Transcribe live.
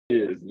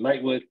is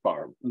Nightwood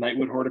Farm,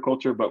 Nightwood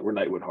Horticulture, but we're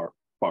Nightwood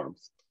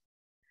Farms.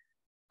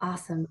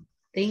 Awesome.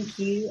 Thank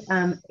you.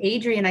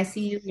 Adrian, I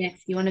see you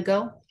next. You want to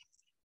go?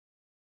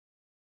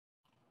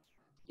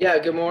 Yeah,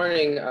 good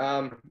morning.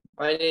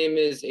 My name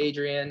is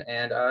Adrian,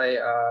 and I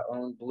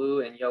own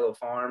Blue and Yellow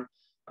Farm.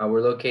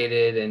 We're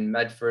located in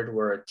Medford.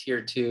 We're a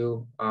tier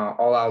 2,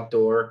 all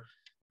outdoor,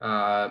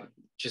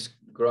 just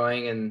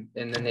growing in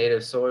the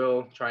native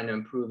soil, trying to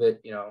improve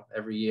it,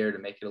 every year to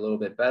make it a little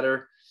bit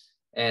better.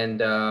 And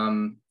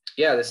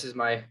yeah, this is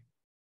my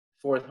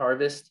 4th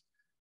harvest,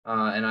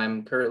 and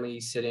I'm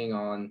currently sitting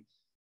on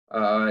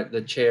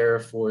the chair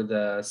for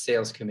the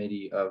sales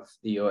committee of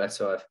the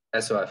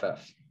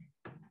SOFF.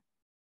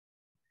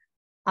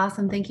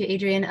 Awesome. Thank you,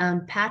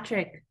 Adrian.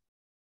 Patrick,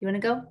 you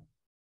want to go?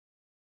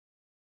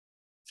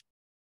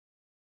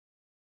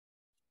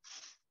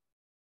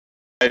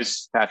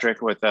 Guys,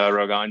 Patrick with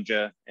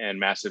Roganja and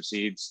Massive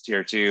Seeds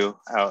Tier 2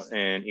 out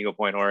in Eagle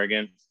Point,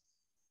 Oregon.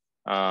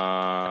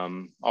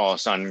 All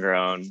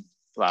sun-grown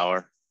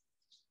flower.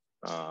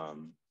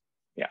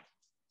 Yeah.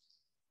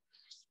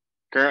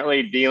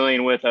 Currently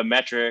dealing with a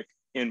metric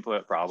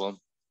input problem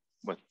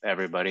with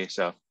everybody.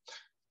 So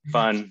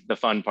the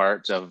fun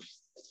parts of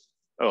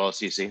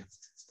OLCC.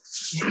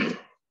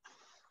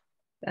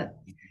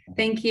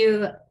 Thank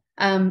you.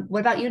 What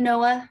about you,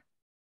 Noah?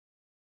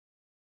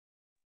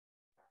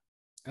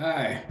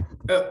 Hi.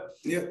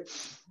 Yep.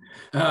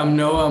 I'm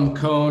Noah. I'm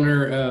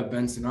co-owner of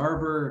Benson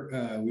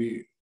Arbor.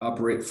 We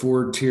operate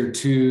 4 tier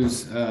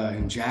 2s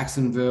in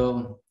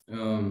Jacksonville.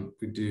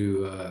 We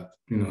do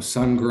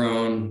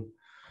sun-grown,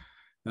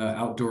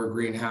 outdoor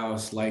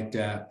greenhouse, light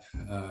depth,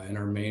 and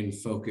our main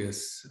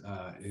focus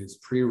is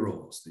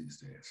pre-rolls these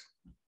days.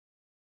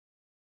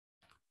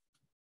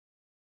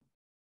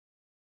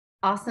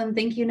 Awesome.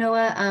 Thank you,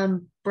 Noah.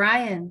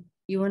 Brian,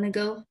 you want to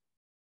go?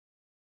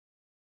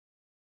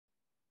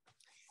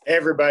 Hey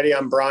everybody,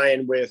 I'm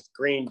Brian with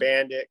Green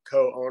Bandit,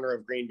 co-owner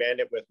of Green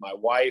Bandit with my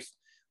wife.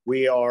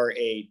 We are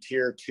a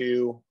tier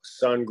 2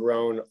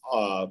 sun-grown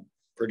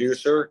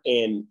producer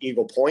in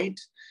Eagle Point.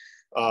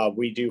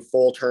 We do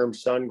full-term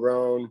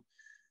sun-grown.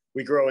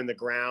 We grow in the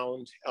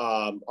ground.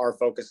 Our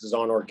focus is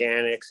on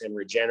organics and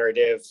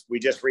regenerative. We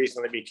just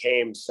recently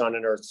became Sun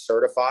and Earth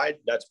certified.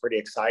 That's pretty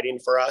exciting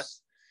for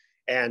us.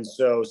 And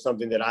so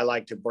something that I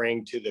like to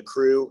bring to the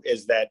crew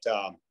is that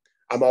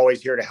I'm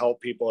always here to help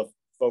people if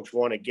folks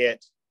want to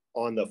get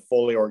on the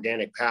fully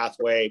organic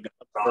pathway,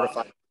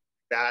 certified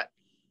that.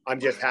 I'm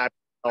just happy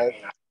to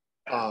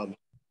help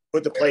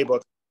put the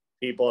playbook to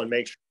people and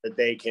make sure that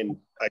they can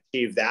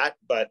achieve that.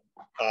 But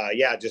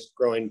yeah, just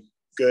growing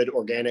good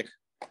organic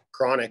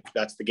chronic,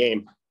 that's the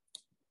game.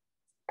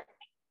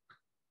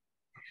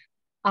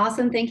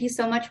 Awesome. Thank you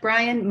so much,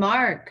 Brian.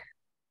 Mark.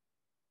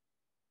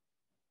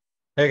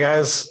 Hey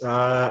guys,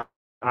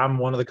 I'm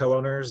one of the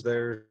co-owners.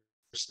 There's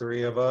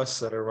 3 of us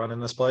that are running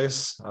this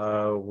place.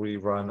 We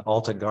run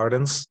Alta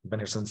Gardens, been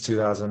here since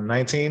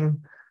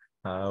 2019.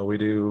 We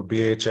do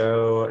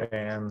BHO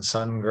and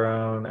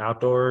sun-grown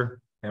outdoor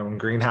and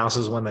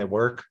greenhouses when they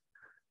work.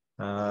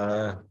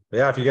 Yeah,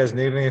 if you guys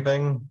need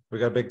anything, we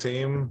got a big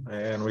team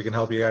and we can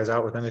help you guys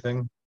out with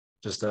anything.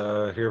 Just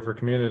here for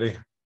community.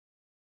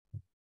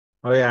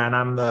 Oh yeah, and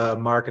I'm the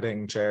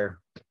marketing chair.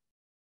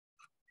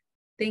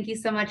 Thank you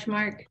so much,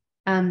 Mark.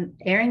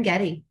 Aaron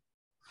Getty.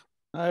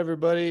 Hi,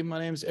 everybody. My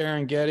name is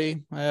Aaron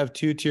Getty. I have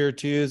 2 tier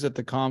 2s at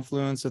the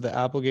confluence of the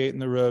Applegate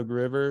and the Rogue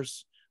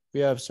Rivers. We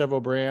have several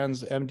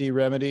brands, MD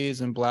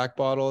Remedies and Black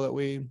Bottle, that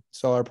we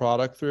sell our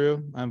product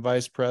through. I'm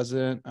vice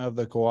president of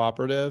the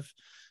cooperative.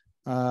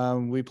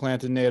 We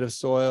planted native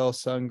soil,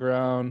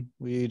 sun-grown.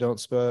 We don't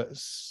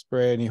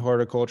spray any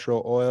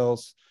horticultural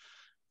oils.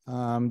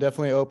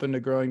 Definitely open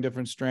to growing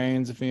different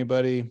strains. If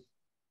anybody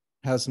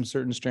has some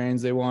certain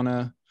strains they want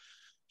to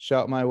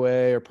shout my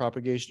way or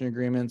propagation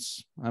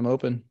agreements, I'm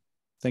open.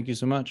 Thank you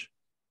so much.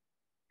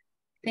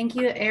 Thank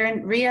you,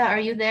 Aaron. Ria, are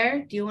you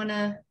there? Do you want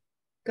to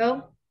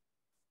go?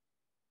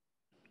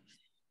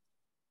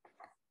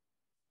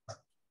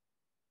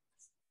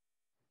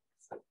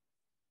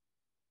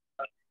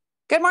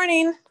 Good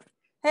morning.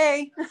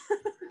 Hey.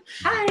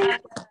 Hi.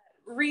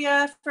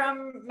 Ria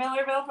from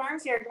Millerville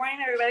Farms here. Good morning,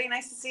 everybody.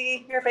 Nice to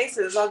see your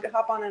faces. I'll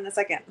hop on in a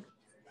second.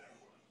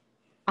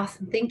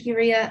 Awesome. Thank you,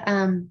 Ria.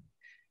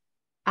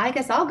 I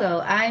guess I'll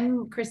go.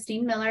 I'm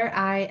Christine Miller.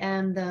 I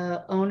am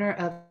the owner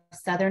of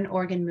Southern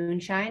Oregon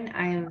Moonshine.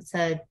 I am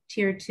a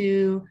tier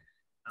 2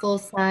 full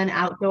sun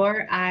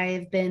outdoor.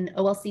 I've been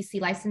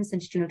OLCC licensed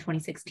since June of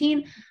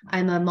 2016.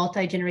 I'm a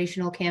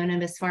multi-generational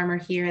cannabis farmer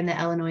here in the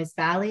Illinois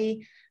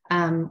Valley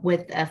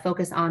with a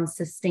focus on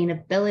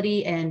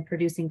sustainability and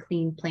producing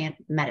clean plant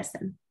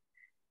medicine.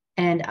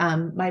 And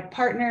my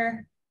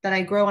partner that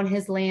I grow on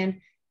his land,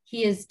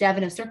 he is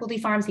Devin of Circle D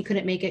Farms. He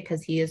couldn't make it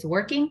because he is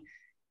working.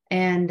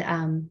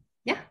 And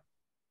yeah,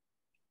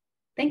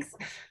 thanks.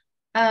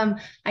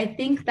 I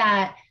think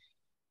that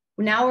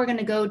now we're going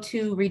to go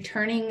to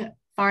returning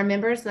farm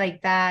members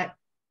like that.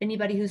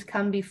 Anybody who's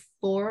come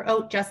before.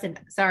 Oh, Justin,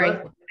 sorry.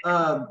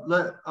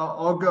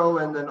 I'll go,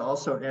 and then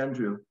also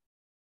Andrew,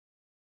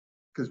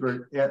 because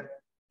we're at.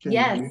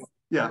 Yes.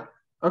 Yeah.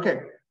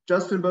 Okay.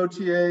 Justin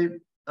Bautier,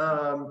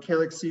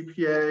 Calix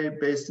CPA,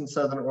 based in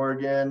Southern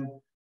Oregon.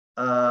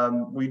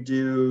 We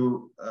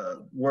do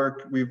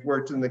we've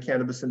worked in the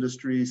cannabis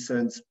industry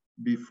since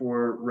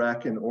before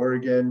rec in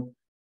Oregon.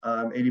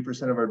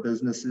 80% of our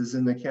business is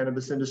in the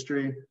cannabis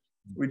industry.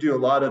 We do a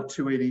lot of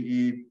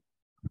 280E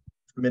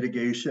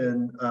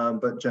mitigation,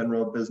 but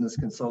general business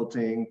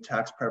consulting,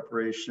 tax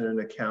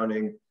preparation,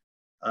 accounting.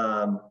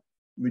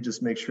 We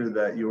just make sure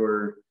that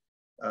your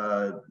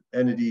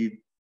entity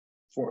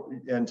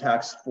and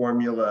tax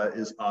formula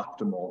is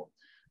optimal.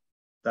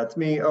 That's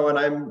me. Oh, and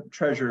I'm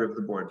treasurer of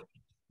the board.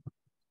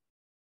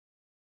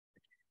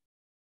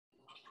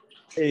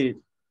 Hey,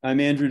 I'm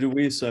Andrew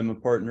DeWeese. I'm a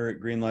partner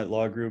at Greenlight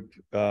Law Group.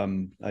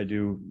 I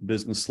do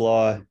business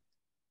law,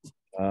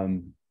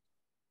 fight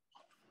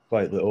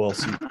the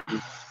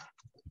OLC,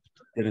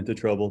 get into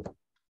trouble.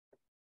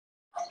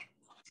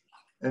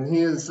 And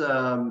he is,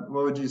 what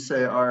would you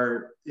say,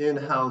 our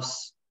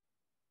in-house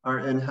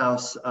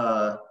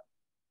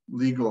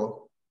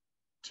legal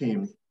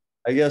team.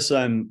 I guess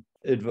I'm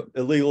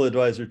a legal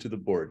advisor to the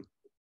board.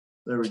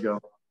 There we go.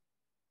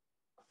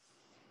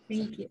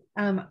 Thank you.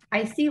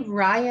 I see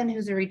Ryan,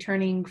 who's a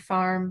returning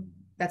farm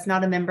that's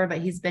not a member, but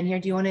he's been here.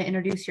 Do you want to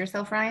introduce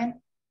yourself, Ryan?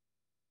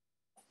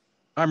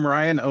 I'm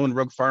Ryan, own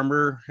Rogue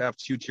Farmer, have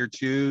 2 tier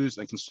 2s.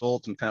 I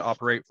consult and kind of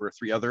operate for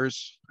 3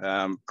 others.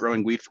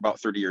 Growing wheat for about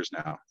 30 years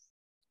now.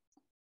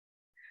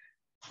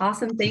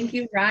 Awesome. Thank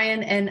you,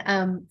 Ryan.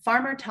 And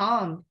Farmer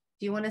Tom,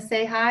 do you want to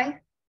say hi?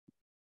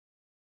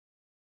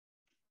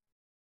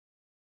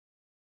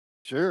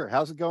 Sure.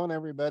 How's it going,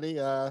 everybody?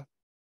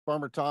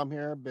 Farmer Tom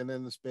here. Been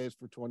in the space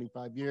for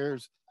 25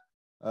 years.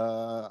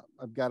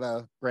 I've got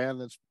a brand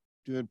that's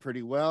doing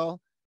pretty well,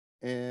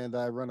 and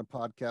I run a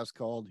podcast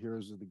called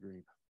Heroes of the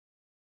Green.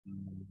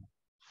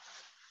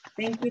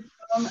 Thank you,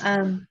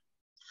 Tom.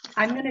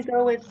 I'm going to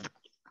go with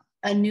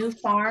a new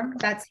farm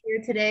that's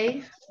here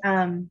today.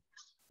 I'm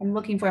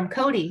looking for him.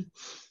 Cody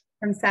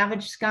from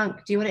Savage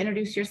Skunk. Do you want to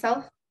introduce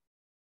yourself?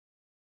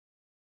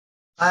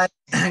 Hi,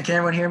 can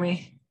everyone hear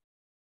me?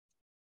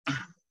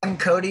 I'm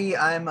Cody.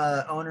 I'm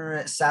a owner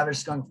at Savage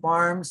Skunk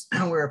Farms.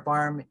 We're a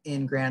farm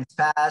in Grants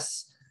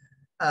Pass.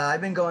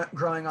 I've been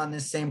growing on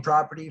this same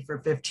property for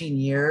 15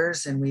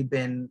 years, and we've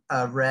been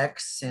rec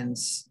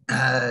since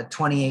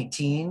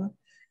 2018.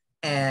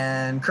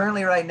 And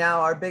currently right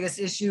now, our biggest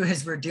issue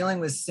is we're dealing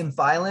with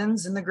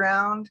symphyllins in the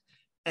ground.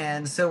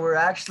 And so we're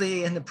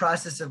actually in the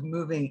process of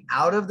moving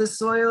out of the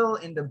soil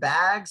into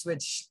bags,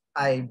 which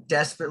I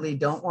desperately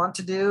don't want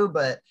to do,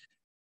 but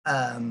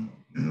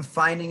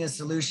finding a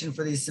solution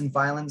for these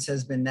symphyllins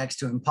has been next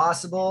to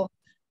impossible.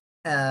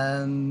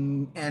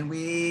 And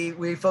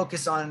we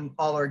focus on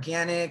all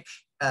organic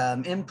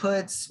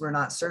inputs. We're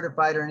not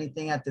certified or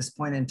anything at this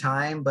point in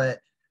time, but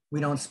we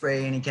don't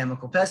spray any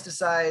chemical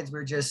pesticides.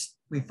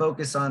 We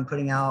focus on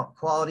putting out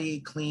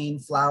quality, clean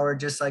flower,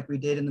 just like we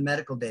did in the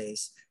medical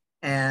days.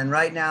 And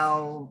right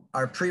now,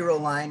 our pre-roll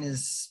line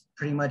is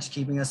pretty much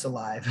keeping us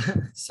alive.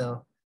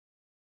 So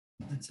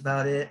that's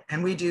about it.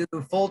 And we do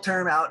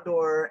full-term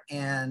outdoor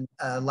and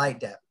light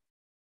depth.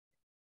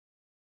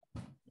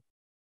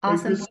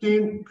 Awesome.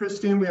 Hey,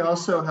 Christine, we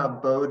also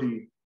have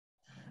Bodie.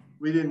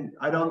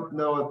 I don't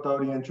know if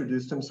Bodie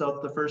introduced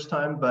himself the first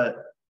time,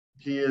 but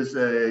he is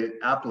a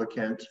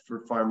applicant for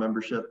farm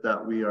membership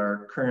that we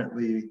are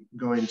currently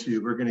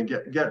we're going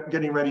to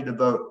getting ready to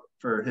vote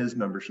for his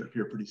membership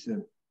here pretty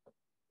soon.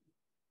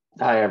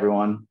 Hi,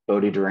 everyone.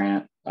 Bodie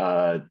Durant,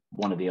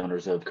 one of the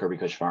owners of Kirby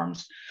Kush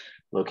Farms,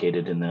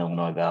 located in the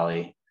Illinois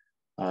Valley.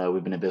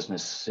 We've been in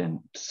business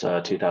since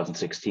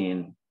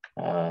 2016,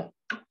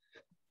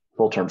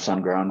 full-term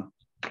sun-grown.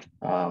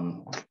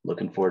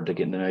 Looking forward to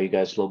getting to know you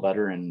guys a little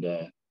better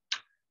and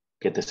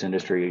get this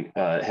industry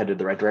headed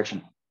the right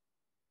direction.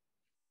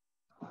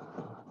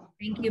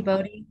 Thank you,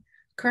 Bodie.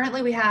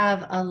 Currently, we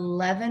have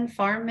 11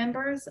 farm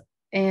members,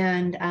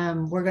 and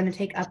we're going to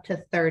take up to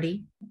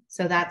 30.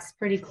 So that's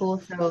pretty cool.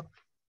 So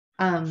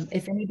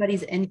if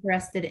anybody's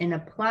interested in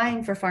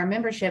applying for farm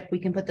membership, we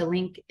can put the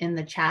link in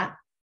the chat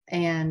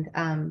and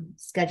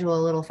schedule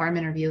a little farm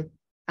interview.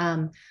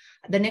 The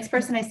next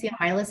person I see on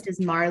my list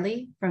is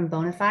Marley from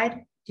Bonafide.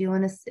 Do you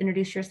want to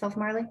introduce yourself,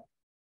 Marley?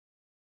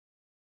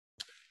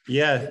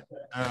 Yeah,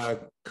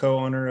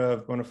 co-owner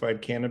of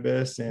Bonafide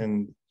Cannabis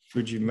and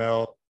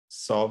Fujimel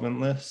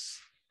Solventless.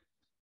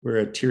 We're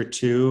a tier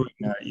 2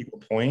 in Eagle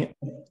Point.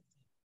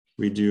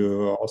 We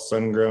do all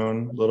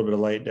sun-grown, a little bit of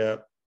light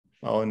depth,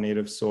 all in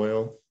native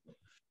soil.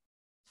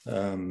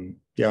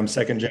 Yeah, I'm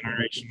second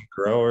generation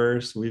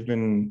grower, so we've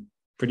been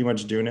pretty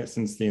much doing it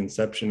since the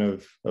inception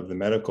of the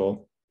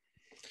medical,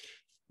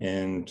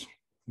 and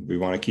we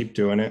want to keep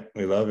doing it.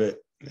 We love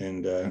it,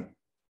 and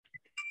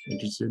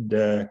interested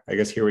I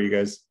guess hear what you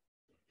guys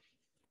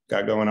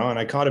got going on.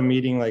 I caught a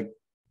meeting like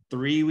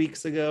 3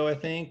 weeks ago, I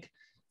think,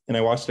 and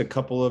I watched a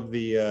couple of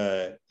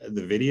the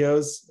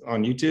videos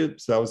on YouTube,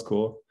 so that was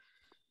cool.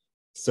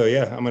 So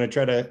yeah, I'm gonna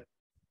try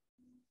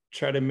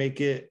to make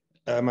it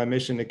my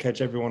mission to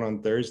catch everyone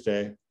on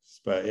Thursday.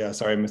 But yeah,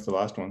 sorry I missed the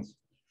last ones.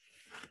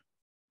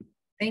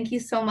 Thank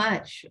you so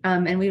much.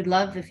 And we would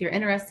love, if you're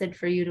interested,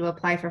 for you to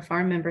apply for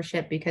farm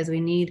membership because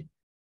we need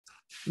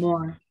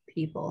more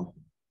people.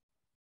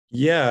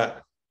 Yeah.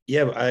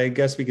 Yeah. I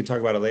guess we can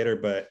talk about it later,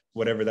 but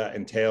whatever that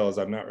entails,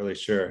 I'm not really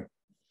sure.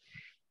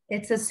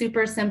 It's a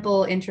super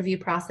simple interview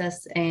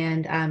process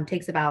and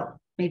takes about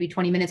maybe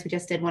 20 minutes. We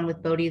just did one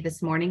with Bodhi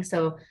this morning.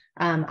 So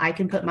I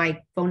can put my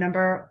phone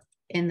number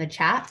in the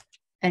chat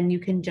and you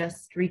can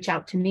just reach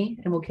out to me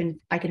and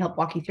I can help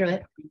walk you through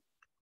it.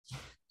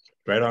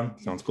 Right on.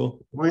 Sounds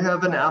cool. We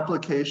have an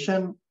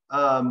application.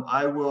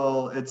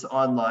 It's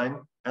online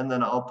and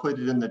then I'll put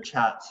it in the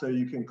chat so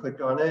you can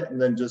click on it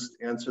and then just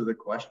answer the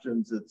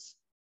questions. It's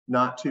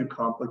not too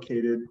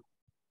complicated.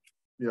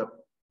 Yep.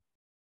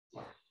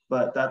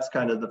 But that's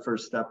kind of the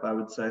first step, I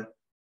would say.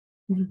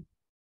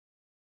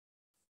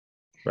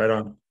 Right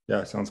on.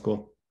 Yeah, sounds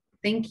cool.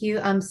 Thank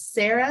you.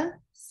 Sarah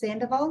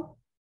Sandoval.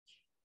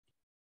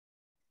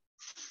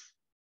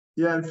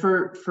 Yeah, and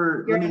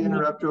let me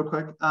interrupt real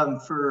quick.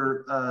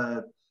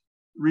 For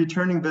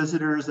returning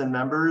visitors and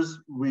members,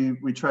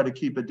 we try to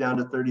keep it down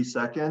to 30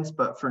 seconds,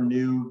 but for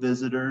new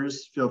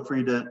visitors, feel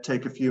free to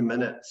take a few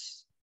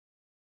minutes.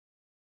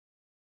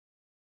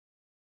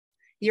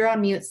 You're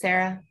on mute,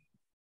 Sarah.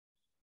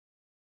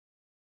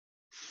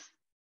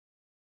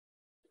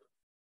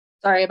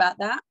 Sorry about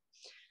that.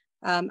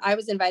 I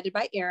was invited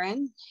by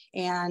Aaron,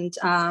 and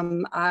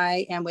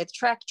I am with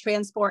Trek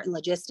Transport and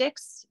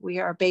Logistics. We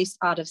are based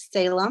out of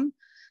Salem.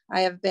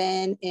 I have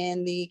been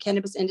in the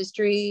cannabis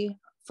industry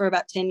for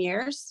about 10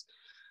 years.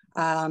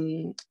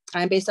 I'm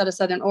based out of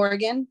Southern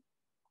Oregon.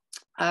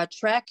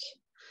 Trek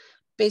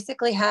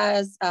basically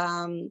has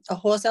a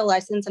wholesale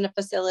license and a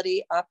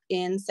facility up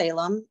in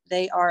Salem.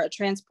 They are a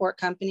transport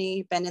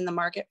company, been in the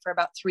market for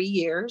about 3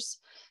 years.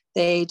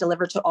 They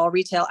deliver to all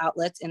retail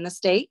outlets in the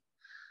state.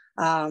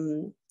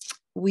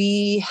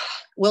 We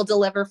will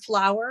deliver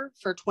flour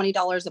for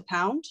 $20 a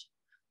pound.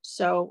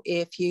 So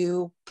if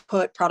you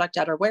put product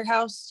at our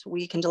warehouse,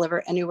 we can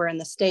deliver anywhere in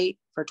the state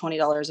for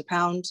 $20 a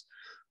pound.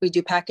 We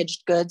do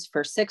packaged goods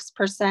for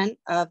 6%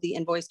 of the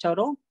invoice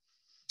total.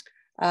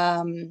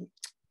 And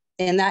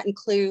that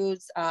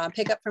includes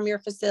pickup from your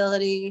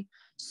facility,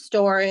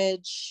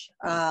 storage,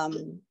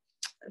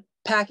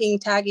 packing,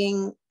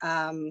 tagging,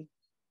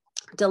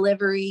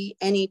 delivery,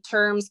 any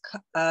terms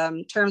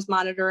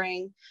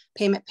monitoring,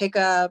 payment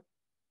pickup,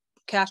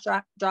 cash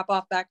drop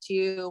off back to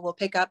you. We'll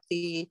pick up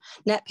the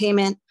net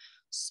payment,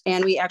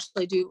 and we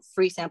actually do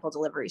free sample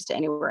deliveries to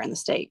anywhere in the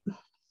state.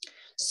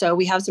 So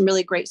we have some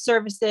really great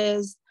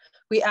services.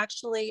 We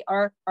actually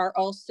are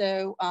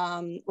also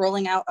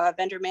rolling out a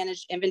vendor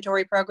managed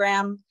inventory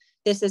program.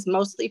 This is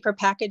mostly for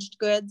packaged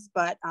goods,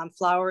 but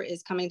flour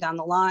is coming down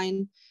the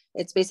line.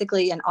 It's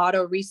basically an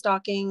auto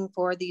restocking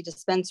for the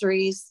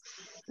dispensaries.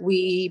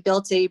 We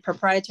built a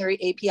proprietary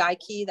API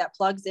key that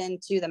plugs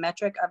into the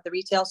metric of the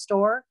retail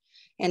store,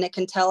 and it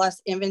can tell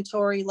us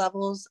inventory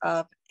levels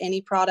of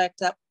any product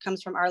that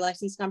comes from our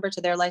license number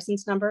to their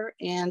license number,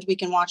 and we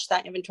can watch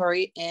that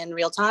inventory in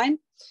real time.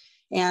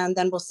 And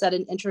then we'll set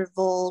an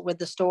interval with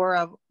the store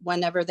of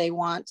whenever they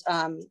want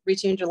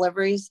routine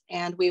deliveries,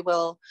 and we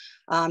will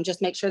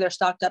just make sure they're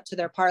stocked up to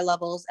their par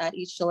levels at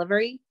each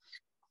delivery.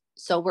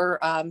 So we're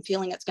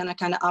feeling it's going to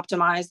kind of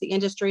optimize the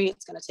industry.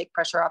 It's going to take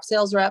pressure off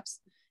sales reps.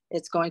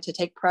 It's going to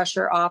take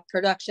pressure off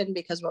production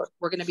because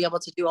we're going to be able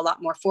to do a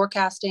lot more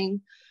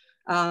forecasting.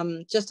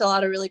 Just a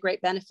lot of really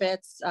great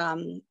benefits.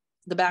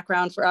 The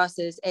background for us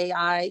is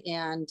AI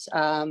and,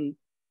 a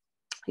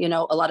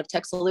lot of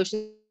tech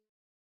solutions.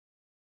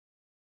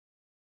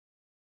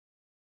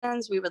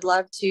 We would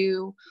love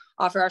to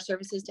offer our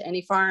services to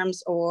any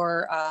farms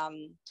or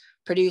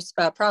produce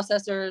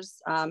processors,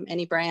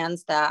 any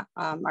brands that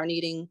are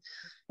needing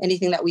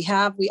anything that we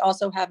have. We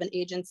also have an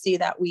agency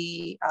that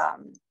we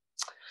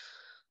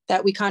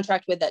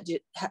contract with that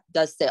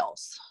does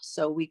sales.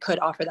 So we could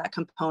offer that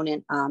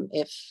component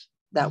if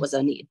that was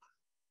a need.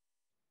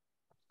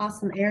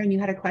 Awesome. Aaron, you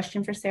had a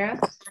question for Sarah?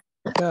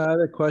 Yeah, I had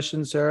a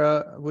question,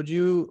 Sarah. Would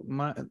you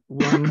mind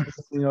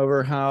looking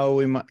over how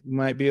we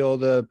might be able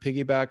to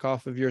piggyback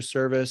off of your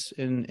service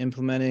in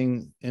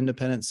implementing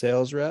independent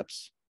sales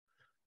reps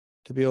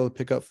to be able to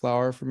pick up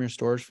flour from your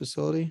storage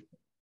facility?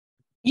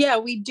 Yeah,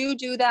 we do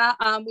that.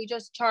 We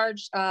just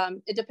charge,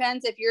 it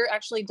depends if you're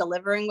actually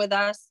delivering with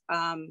us,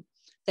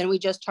 then we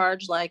just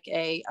charge like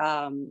a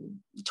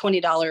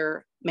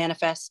 $20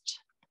 manifest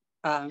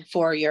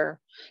for your,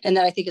 and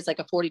then I think it's like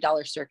a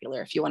 $40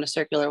 circular. If you want a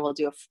circular, we'll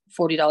do a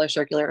 $40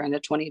 circular and a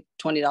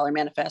 $20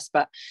 manifest.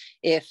 But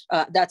if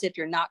that's if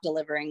you're not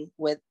delivering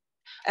with,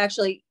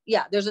 actually,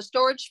 yeah, there's a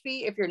storage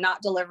fee if you're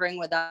not delivering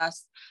with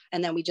us,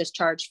 and then we just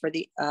charge for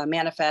the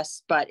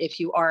manifest. But if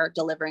you are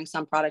delivering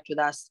some product with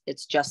us,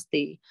 it's just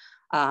the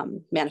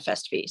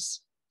manifest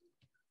fees.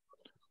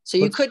 So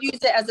you could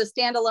use it as a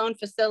standalone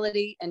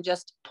facility and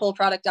just pull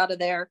product out of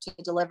there to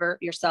deliver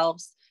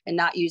yourselves and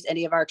not use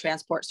any of our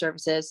transport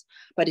services.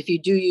 But if you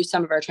do use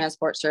some of our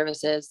transport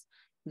services,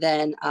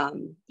 then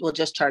we'll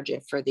just charge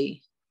it for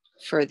the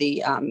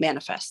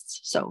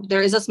manifests. So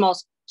there is a small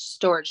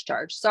storage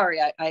charge.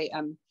 Sorry, I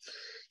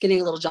getting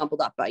a little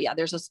jumbled up. But yeah,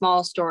 there's a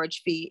small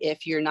storage fee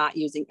if you're not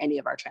using any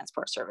of our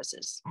transport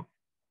services.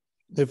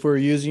 If we're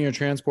using your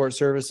transport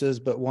services,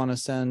 but want to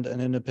send an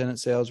independent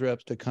sales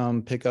rep to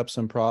come pick up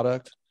some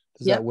product,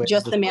 does that waive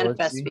Just the storage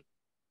manifest fee? fee.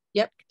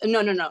 Yep.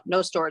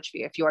 No storage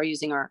fee. If you are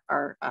using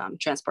our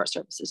transport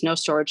services, no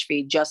storage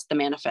fee, just the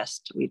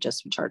manifest. We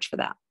charge for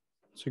that.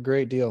 It's a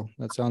great deal.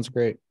 That sounds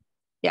great.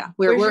 Yeah,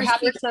 we're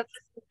happy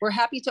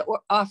to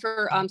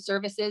offer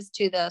services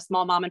to the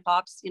small mom and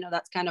pops. You know,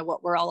 that's kind of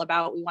what we're all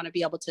about. We want to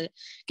be able to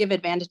give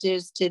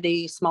advantages to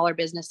the smaller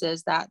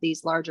businesses that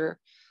these larger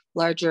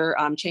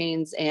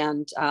chains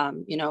and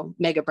you know,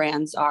 mega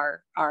brands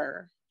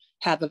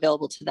have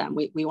available to them.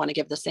 We want to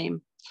give the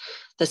same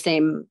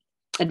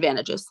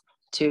advantages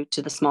to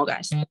the small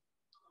guys.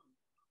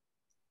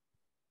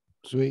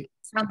 Sweet.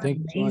 Sounds Thank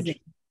you so much. amazing.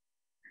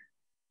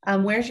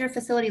 Where's your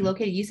facility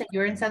located? You said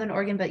you're in Southern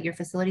Oregon, but your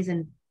facility's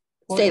in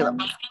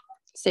Portland?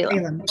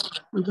 Salem.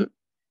 Mm-hmm.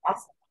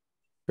 Awesome.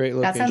 Great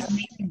That location. sounds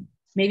amazing.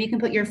 Maybe you can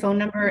put your phone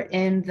number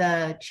in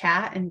the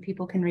chat and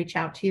people can reach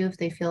out to you if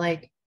they feel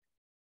like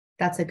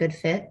that's a good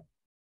fit.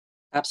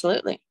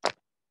 Absolutely.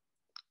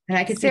 And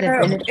I could see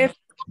Sarah, the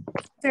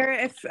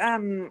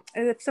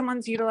if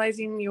someone's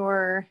utilizing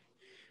your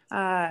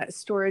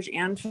storage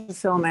and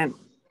fulfillment,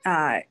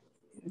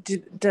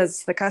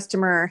 does the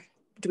customer,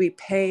 do we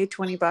pay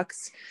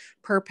 $20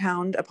 per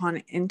pound upon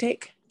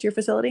intake to your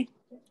facility?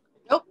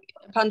 Nope,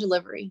 upon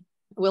delivery.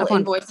 We'll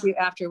invoice you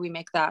after we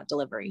make that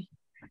delivery.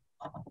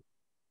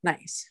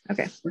 Nice.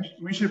 Okay.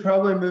 We should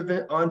probably move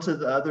it on to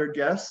the other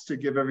guests to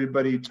give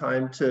everybody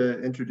time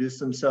to introduce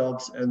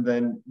themselves, and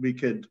then we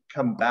could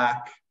come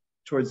back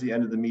towards the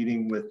end of the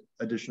meeting with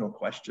additional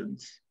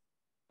questions.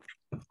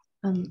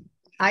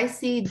 I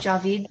see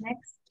Javid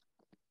next.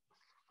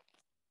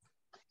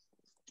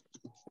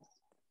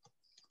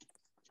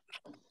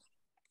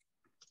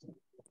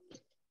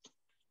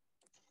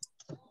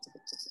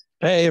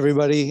 Hey,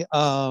 everybody.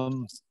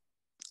 I'm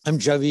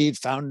Javid,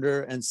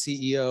 founder and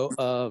CEO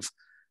of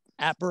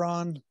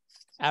Aperon.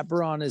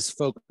 Aperon is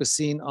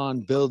focusing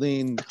on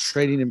building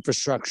trading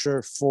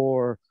infrastructure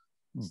for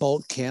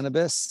bulk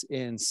cannabis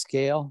in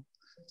scale.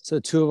 So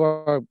two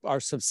of our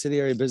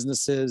subsidiary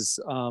businesses,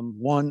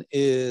 one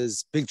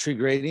is Big Tree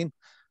Grading,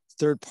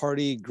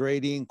 third-party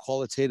grading,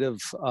 qualitative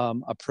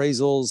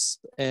appraisals,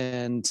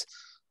 and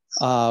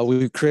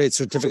we create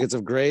certificates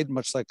of grade,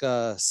 much like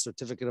a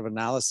certificate of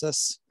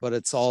analysis, but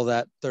it's all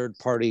that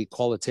third-party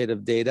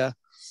qualitative data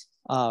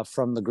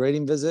from the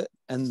grading visit.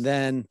 And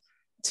then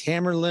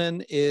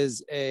Tamerlan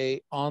is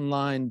a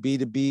online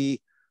B2B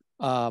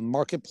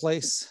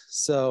marketplace.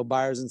 So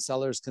buyers and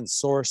sellers can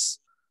source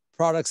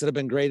products that have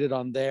been graded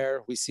on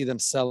there. We see them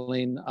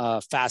selling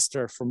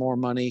faster for more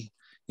money,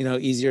 you know,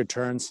 easier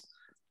turns.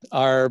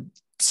 Our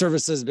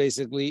services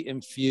basically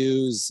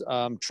infuse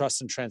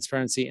trust and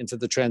transparency into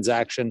the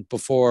transaction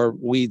before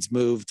weeds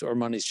moved or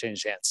money's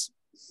changed hands.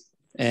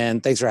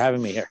 And thanks for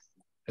having me here.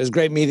 It was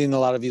great meeting a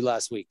lot of you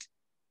last week.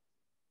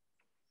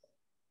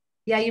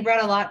 Yeah, you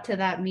brought a lot to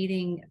that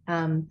meeting.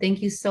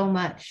 Thank you so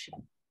much.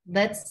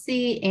 Let's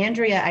see,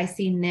 Andrea, I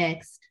see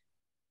next.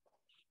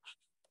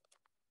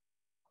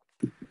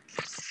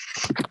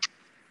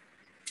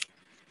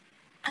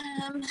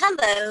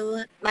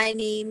 Hello, my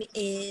name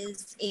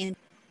is Andrea.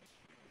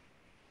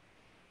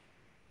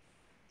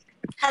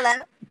 Hello.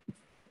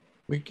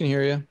 We can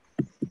hear you.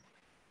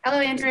 Hello,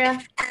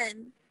 Andrea.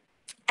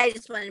 I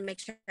just wanted to make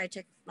sure I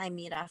took my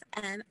mute off.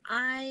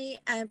 I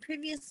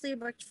previously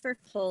worked for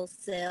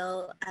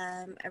Wholesale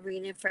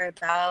Arena for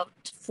about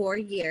 4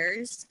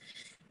 years,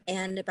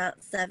 and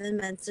about 7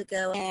 months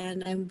ago,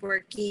 and I'm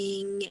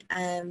working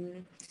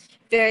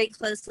very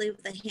closely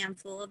with a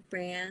handful of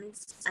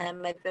brands.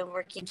 I've been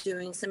working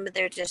doing some of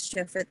their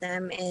distro for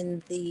them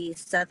in the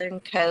Southern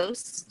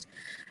Coast.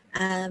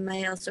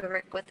 I also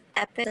work with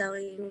Epic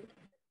selling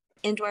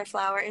indoor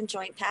flower and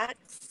joint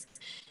packs.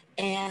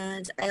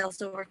 And I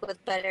also work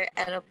with Butter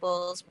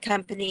Edibles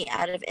company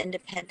out of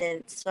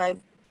Independence. So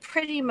I'm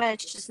pretty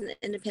much just an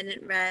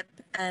independent rep.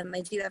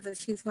 I do have a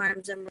few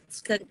farms. I'm with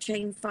Skunk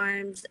Train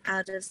Farms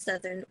out of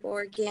Southern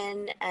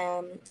Oregon.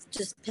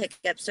 Just pick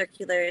up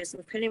circulars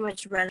and pretty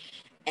much run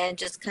and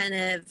just kind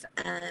of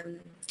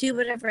do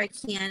whatever I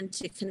can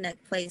to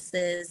connect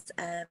places.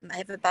 I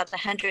have about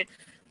 100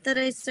 that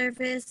I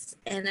service,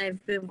 and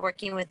I've been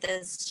working with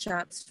those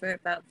shops for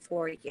about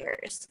 4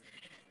 years.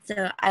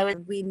 So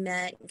we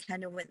met and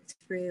kind of went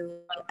through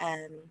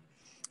an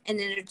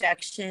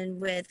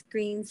introduction with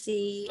Green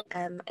Sea.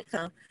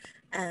 So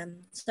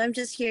I'm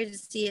just here to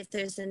see if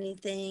there's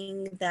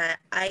anything that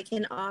I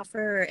can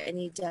offer or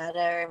any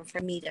data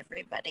for meet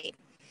everybody.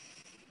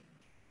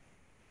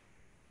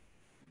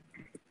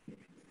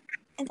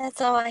 And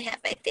that's all I have,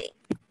 I think.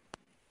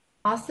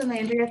 Awesome,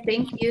 Andrea.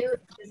 Thank you.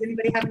 Does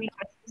anybody have any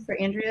questions for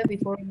Andrea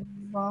before we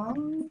move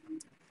on?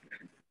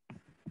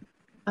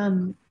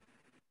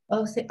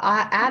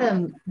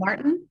 Adam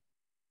Martin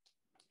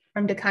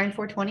from Dakine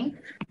 420.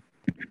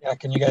 Yeah,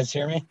 can you guys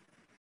hear me?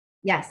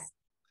 Yes.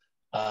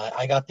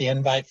 I got the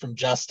invite from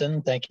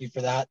Justin. Thank you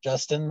for that,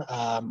 Justin.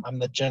 I'm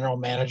the general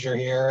manager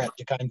here at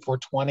Dakine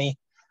 420.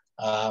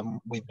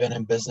 We've been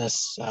in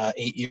business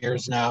 8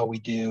 years now. We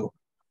do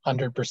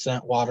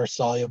 100% water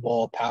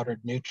soluble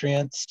powdered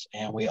nutrients,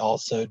 and we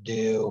also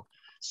do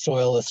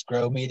soilless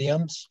grow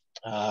mediums.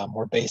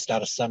 We're based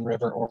out of Sun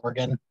River,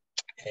 Oregon,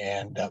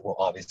 and well,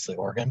 obviously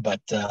Oregon,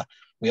 but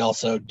we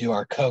also do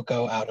our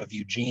cocoa out of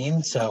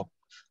Eugene. So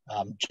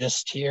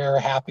just here,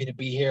 happy to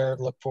be here.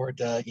 Look forward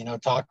to,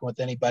 talking with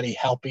anybody,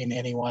 helping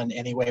anyone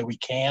any way we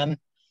can.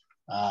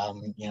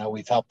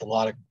 We've helped a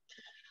lot of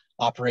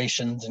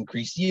operations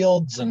increase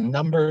yields and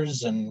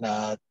numbers, and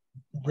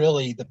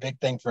really the big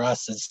thing for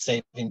us is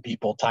saving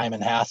people time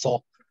and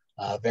hassle.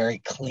 Very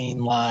clean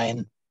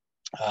line.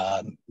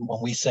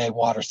 When we say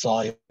water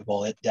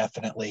soluble, it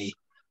definitely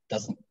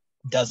doesn't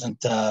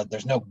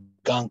there's no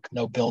gunk,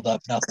 no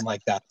buildup, nothing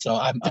like that. So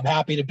I'm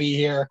happy to be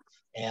here,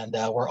 and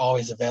we're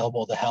always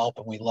available to help,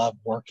 and we love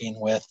working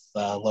with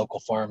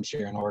local farms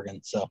here in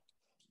Oregon. So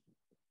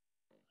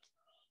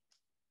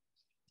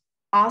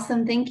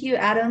awesome. Thank you,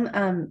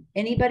 Adam.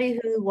 Anybody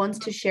who wants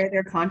to share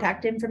their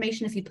contact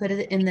information, if you put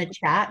it in the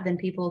chat, then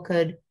people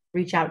could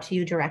reach out to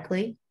you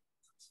directly.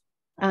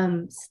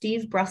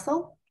 Steve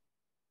Brussel.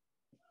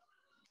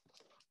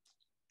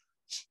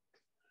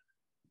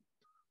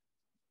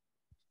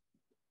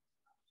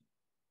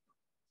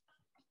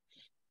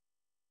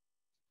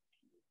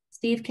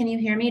 Steve, can you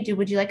hear me?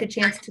 Would you like a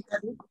chance to?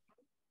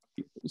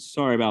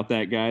 Sorry about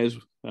that, guys.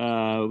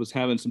 Was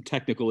having some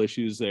technical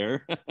issues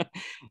there.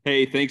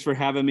 Hey, thanks for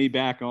having me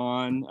back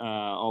on.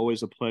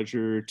 Always a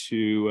pleasure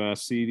to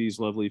see these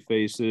lovely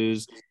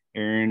faces.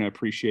 Aaron, I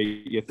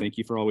appreciate you. Thank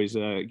you for always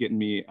getting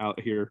me out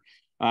here.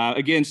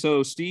 Again,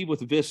 so Steve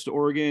with Vista,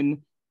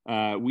 Oregon.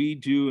 We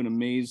do an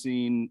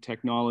amazing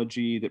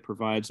technology that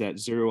provides that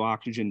zero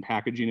oxygen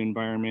packaging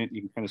environment.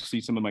 You can kind of see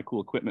some of my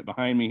cool equipment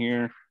behind me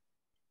here.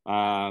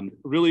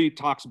 Really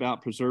talks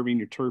about preserving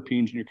your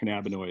terpenes and your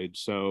cannabinoids.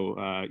 So,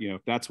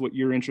 if that's what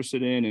you're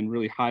interested in, and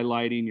really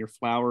highlighting your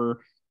flower,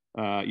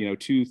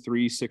 2,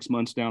 3, 6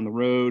 months down the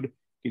road,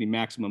 getting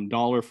maximum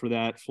dollar for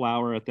that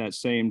flower at that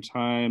same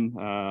time,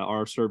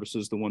 our service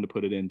is the one to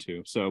put it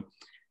into. So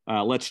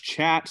let's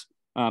chat.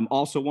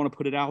 Also want to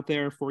put it out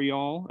there for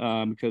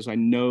y'all because I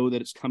know that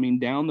it's coming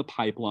down the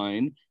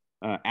pipeline,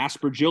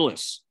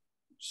 aspergillus.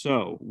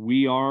 So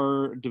we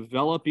are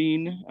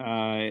developing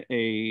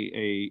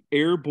a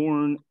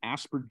airborne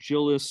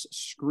aspergillus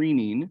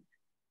screening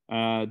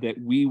that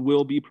we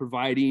will be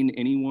providing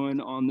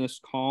anyone on this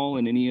call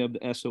and any of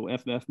the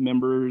SOFF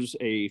members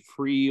a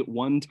free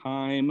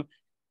one-time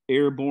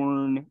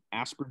airborne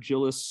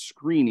aspergillus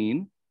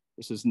screening.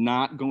 This is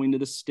not going to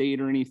the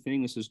state or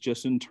anything. This is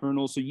just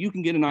internal. So you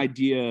can get an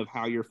idea of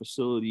how your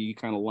facility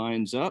kind of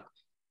lines up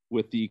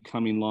with the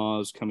coming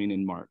laws coming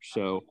in March.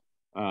 So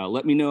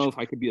let me know if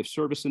I could be of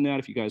service in that,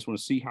 if you guys want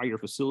to see how your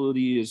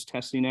facility is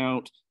testing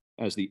out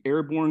as the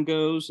airborne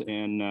goes,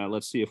 and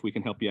let's see if we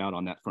can help you out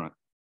on that front.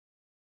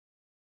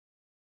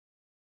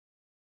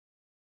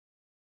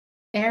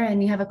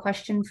 Aaron, you have a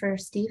question for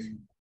Steve?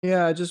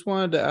 Yeah, I just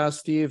wanted to ask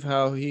Steve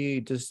how he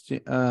just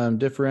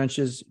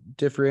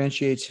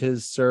differentiates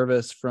his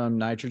service from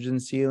nitrogen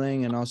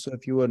sealing, and also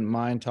if you wouldn't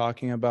mind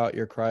talking about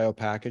your cryo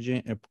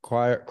packaging,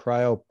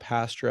 cryo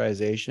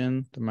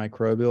pasteurization, the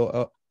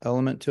microbial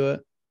element to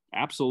it.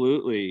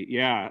 Absolutely.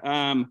 Yeah.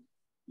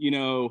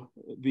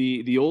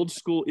 The old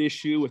school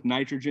issue with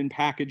nitrogen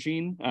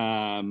packaging,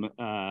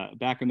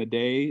 back in the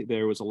day,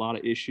 there was a lot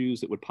of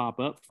issues that would pop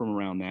up from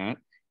around that.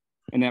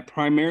 And that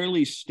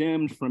primarily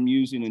stemmed from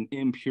using an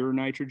impure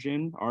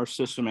nitrogen. Our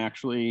system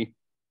actually,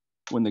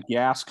 when the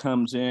gas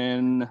comes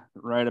in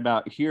right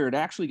about here, it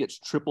actually gets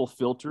triple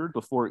filtered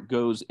before it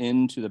goes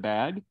into the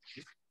bag.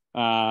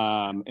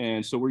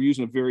 And so we're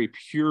using a very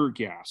pure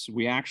gas.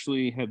 We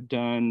actually have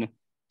done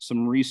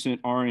some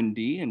recent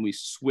R&D, and we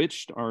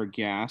switched our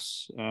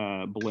gas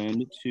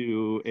blend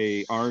to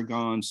a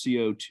argon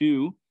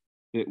CO2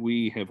 that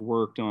we have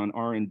worked on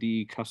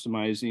R&D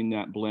customizing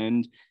that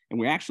blend. And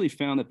we actually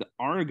found that the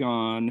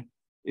argon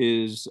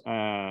is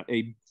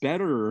a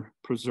better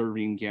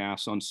preserving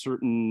gas on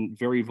certain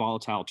very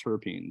volatile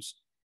terpenes.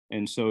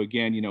 And so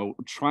again,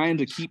 trying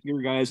to keep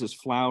your guys'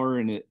 flower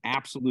in the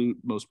absolute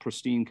most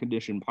pristine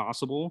condition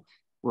possible,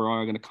 we're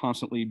going to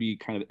constantly be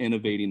kind of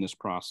innovating this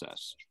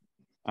process.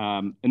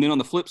 And then on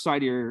the flip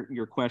side of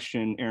your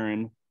question,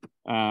 Aaron,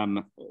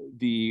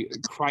 the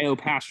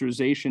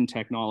cryopasteurization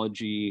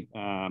technology,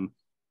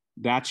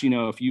 that's,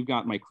 if you've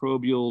got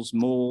microbials,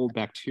 mold,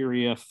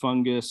 bacteria,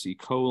 fungus, E.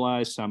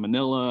 coli,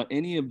 salmonella,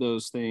 any of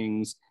those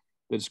things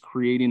that's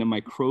creating a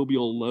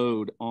microbial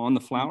load on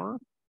the flower,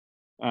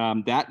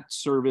 that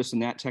service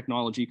and that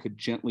technology could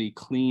gently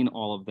clean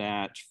all of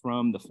that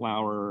from the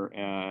flower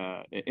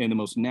in the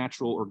most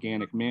natural,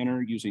 organic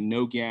manner, using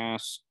no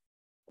gas,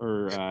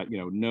 or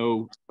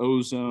no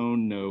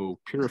ozone, no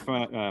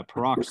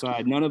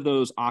peroxide, none of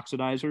those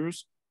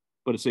oxidizers,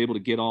 but it's able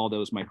to get all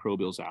those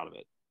microbials out of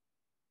it.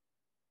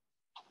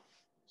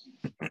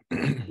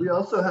 We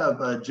also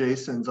have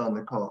Jason's on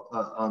the call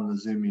on the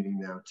Zoom meeting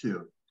now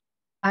too.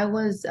 I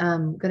was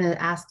going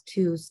to ask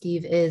too,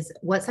 Steve, is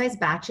what size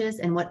batches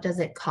and what does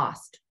it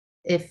cost?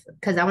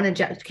 Because I want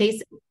to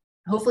case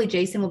hopefully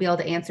Jason will be able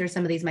to answer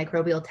some of these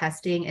microbial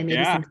testing and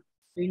maybe some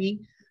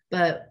screening,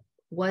 but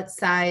what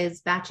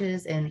size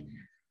batches and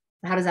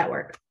how does that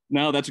work?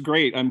 No, that's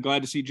great. I'm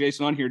glad to see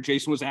Jason on here.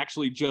 Jason was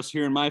actually just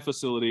here in my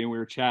facility and we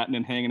were chatting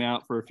and hanging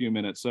out for a few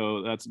minutes.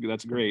 So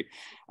that's great.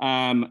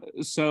 Our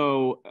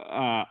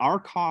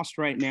cost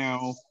right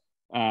now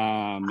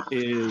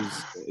is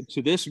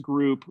to this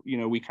group, you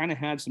know, we kind of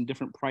had some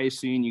different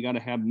pricing. You got to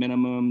have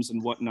minimums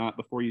and whatnot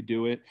before you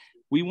do it.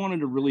 We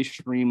wanted to really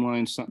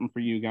streamline something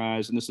for you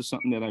guys. And this is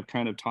something that I've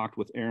kind of talked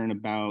with Aaron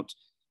about.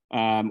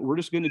 We're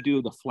just going to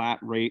do the flat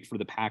rate for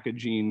the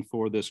packaging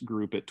for this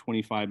group at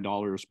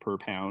 $25 per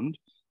pound.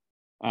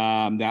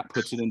 That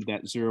puts it into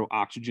that zero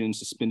oxygen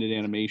suspended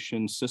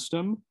animation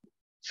system.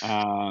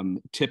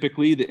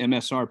 Typically the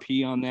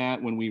MSRP on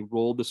that when we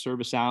rolled the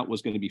service out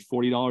was going to be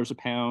 $40 a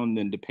pound.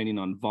 Then depending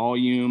on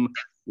volume,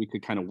 we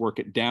could kind of work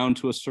it down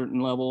to a certain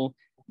level.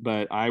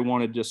 But I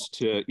wanted just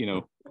to, you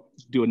know,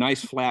 do a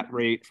nice flat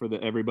rate for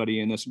everybody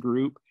in this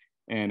group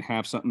and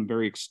have something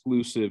very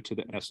exclusive to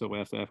the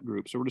SOFF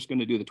group. So we're just going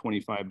to do the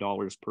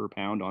 $25 per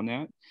pound on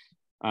that.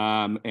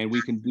 And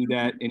we can do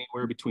that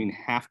anywhere between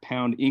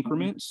half-pound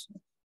increments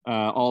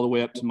all the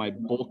way up to my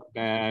bulk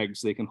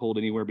bags. They can hold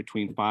anywhere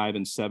between 5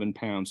 and 7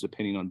 pounds,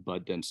 depending on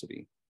bud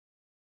density.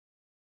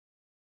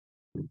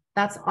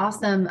 That's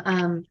awesome.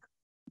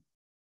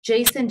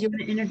 Jason, do you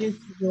want to introduce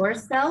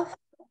yourself?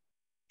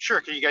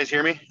 Sure. Can you guys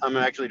hear me? I'm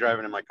actually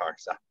driving in my car.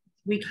 So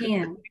we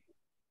can.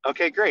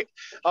 Okay, great.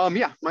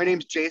 Yeah, my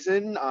name's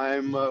Jason.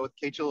 I'm with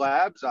KHL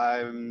Labs.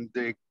 I'm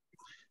the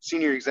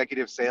senior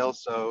executive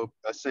sales. So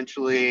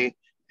essentially,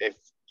 if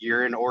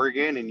you're in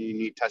Oregon and you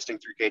need testing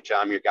through KHL,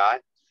 I'm your guy.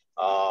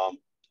 I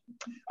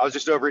was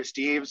just over at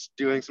Steve's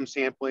doing some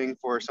sampling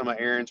for some of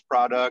Aaron's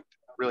product.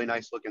 Really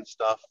nice looking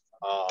stuff.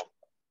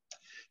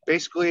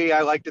 Basically,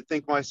 I like to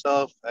think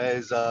myself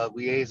as a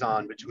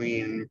liaison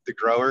between the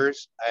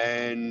growers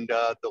and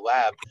the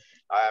lab.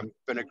 I've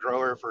been a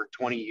grower for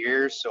 20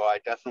 years, so I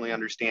definitely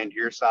understand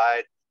your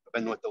side. I've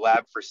been with the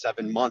lab for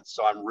 7 months,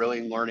 so I'm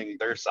really learning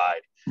their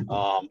side.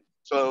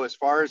 So as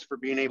far as for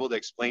being able to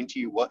explain to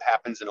you what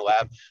happens in a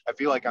lab, I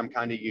feel like I'm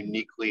kind of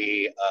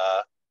uniquely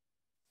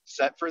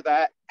set for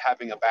that,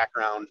 having a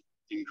background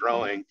in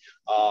growing.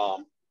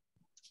 You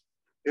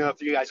know,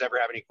 if you guys ever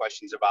have any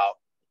questions about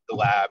the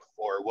lab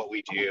or what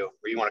we do,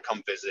 or you want to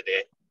come visit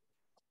it,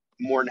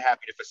 I'm more than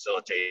happy to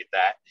facilitate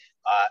that.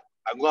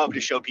 I love to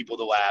show people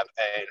the lab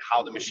and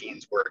how the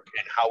machines work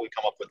and how we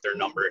come up with their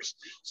numbers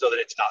so that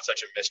it's not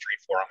such a mystery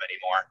for them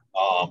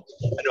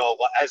anymore. I know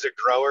as a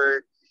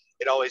grower,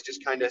 it always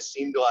just kind of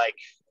seemed like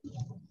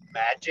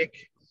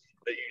magic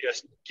that you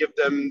just give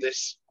them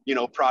this, you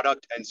know,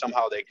 product and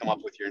somehow they come up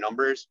with your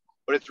numbers.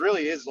 But it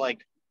really is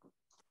like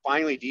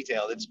finely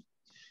detailed. It's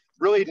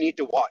really neat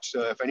to watch.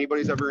 So if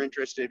anybody's ever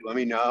interested, let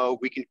me know.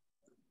 We can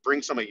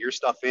bring some of your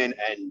stuff in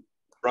and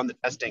run the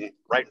testing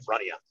right in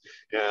front of you.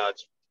 You know,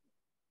 it's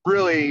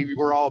really,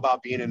 we're all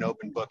about being an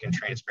open book and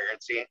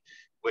transparency,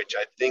 which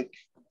I think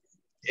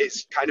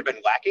is kind of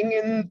been lacking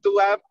in the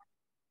lab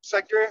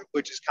sector,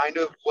 which is kind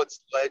of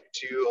what's led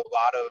to a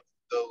lot of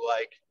the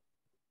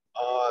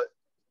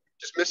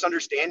just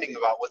misunderstanding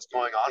about what's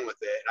going on with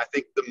it. And I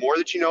think the more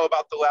that you know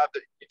about the lab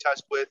that you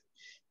test with,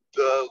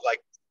 the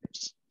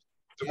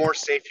more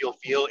safe you'll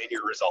feel in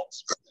your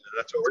results.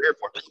 That's what we're here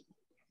for.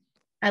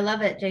 I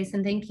love it,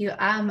 Jason. Thank you.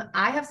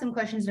 I have some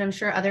questions that I'm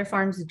sure other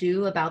farms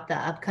do about the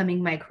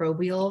upcoming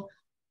microbial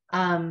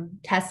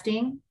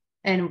testing.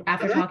 And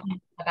after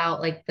talking about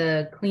like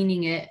the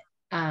cleaning it,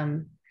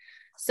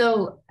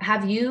 so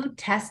have you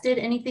tested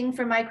anything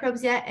for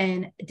microbes yet?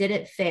 And did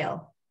it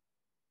fail?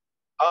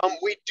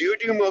 We do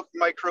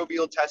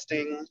microbial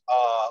testing. A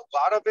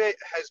lot of it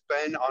has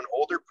been on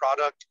older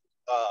product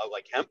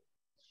like hemp.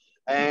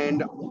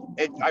 And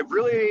I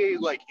really,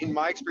 like, in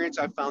my experience,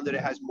 I've found that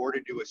it has more to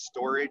do with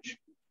storage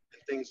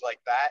and things like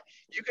that.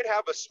 You could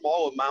have a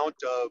small amount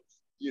of,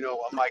 you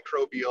know, a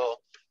microbial.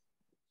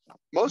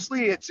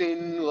 Mostly it's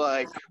in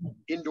like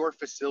indoor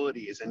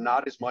facilities and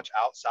not as much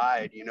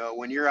outside. You know,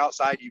 when you're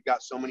outside, you've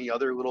got so many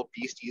other little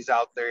beasties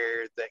out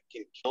there that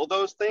can kill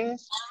those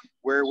things,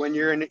 where when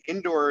you're in an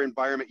indoor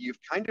environment, you've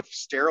kind of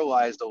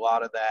sterilized a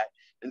lot of that.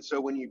 And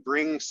so when you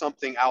bring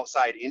something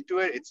outside into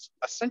it, it's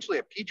essentially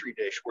a petri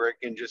dish where it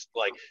can just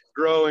like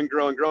grow and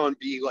grow and grow and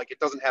be like, it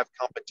doesn't have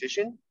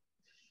competition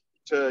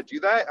to do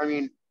that. I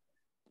mean,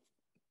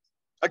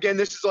 again,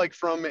 this is like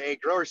from a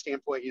grower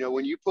standpoint, you know,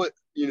 when you put,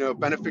 you know,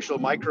 beneficial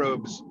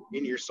microbes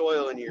in your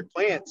soil and your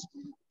plants,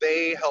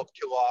 they help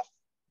kill off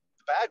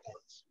the bad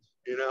ones,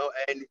 you know,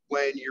 and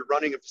when you're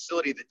running a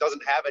facility that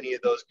doesn't have any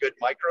of those good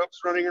microbes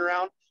running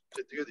around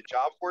to do the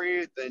job for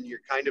you, then you're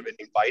kind of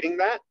inviting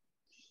that.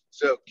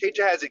 So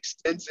KJ has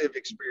extensive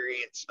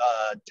experience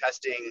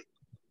testing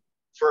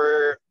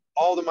for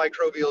all the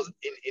microbials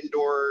in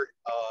indoor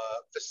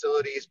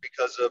facilities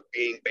because of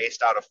being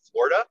based out of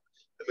Florida.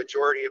 The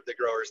majority of the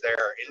growers there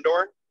are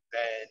indoor.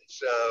 And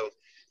so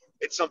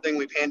it's something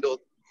we've handled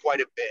quite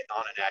a bit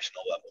on a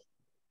national level.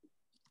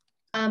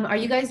 Are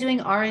you guys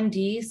doing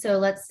R&D? So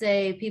let's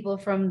say people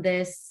from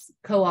this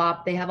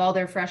co-op, they have all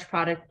their fresh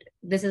product.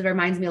 This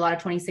reminds me a lot of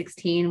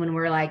 2016 when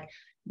we're like,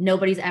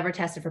 nobody's ever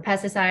tested for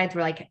pesticides.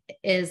 We're like,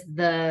 is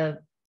the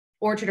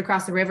orchard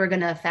across the river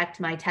going to affect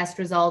my test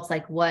results?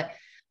 Like, what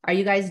are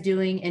you guys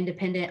doing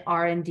independent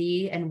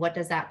R&D, and what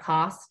does that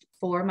cost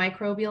for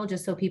microbial,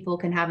 just so people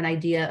can have an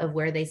idea of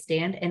where they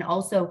stand? And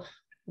also,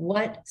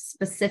 what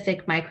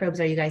specific microbes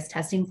are you guys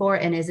testing for?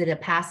 And is it a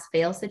pass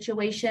fail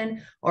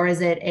situation, or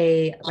is it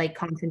a like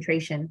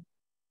concentration?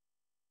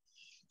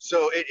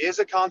 So it is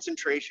a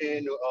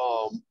concentration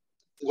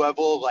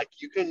level. Like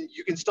you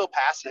can still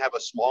pass and have a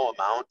small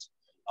amount.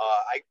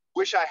 I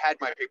wish I had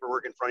my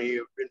paperwork in front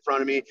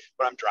of me,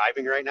 but I'm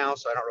driving right now,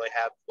 so I don't really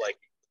have like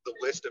the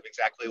list of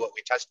exactly what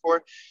we test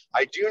for.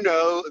 I do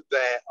know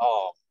that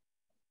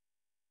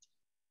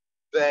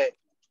that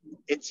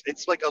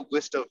it's like a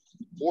list of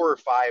 4 or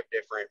 5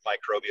 different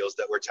microbials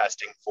that we're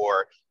testing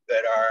for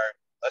that are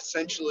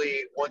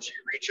essentially, once you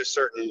reach a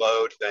certain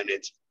load, then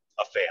it's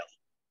a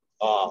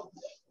fail.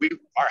 We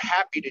are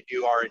happy to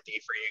do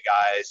R&D for you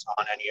guys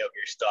on any of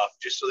your stuff,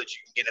 just so that you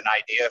can get an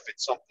idea if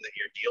it's something that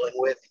you're dealing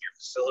with in your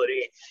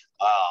facility.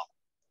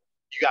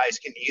 You guys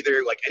can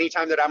either, like,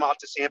 anytime that I'm out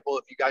to sample,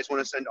 if you guys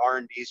want to send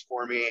R&Ds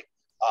for me,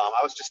 I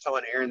was just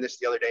telling Aaron this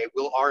the other day,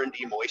 we'll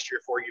R&D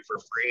moisture for you for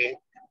free.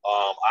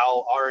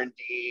 I'll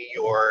R&D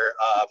your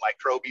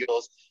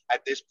microbials.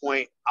 At this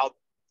point, I'll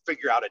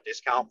figure out a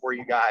discount for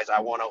you guys. I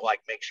want to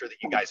like make sure that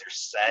you guys are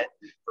set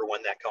for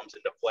when that comes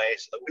into play,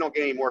 so that we don't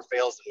get any more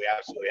fails than we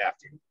absolutely have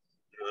to.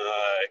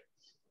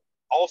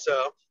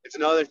 Also, it's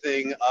another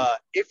thing.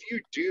 If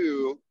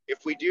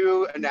we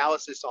do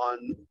analysis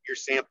on your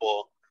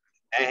sample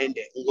and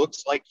it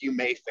looks like you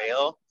may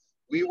fail,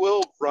 we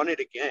will run it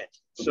again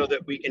so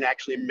that we can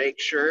actually make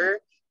sure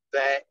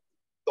that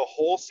the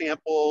whole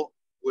sample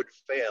would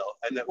fail,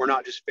 and that we're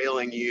not just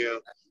failing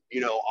you,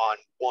 on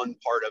one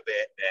part of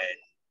it and,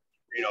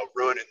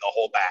 ruining the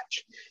whole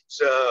batch.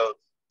 So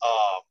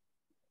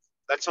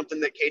that's something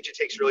that Keija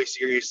takes really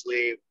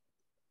seriously.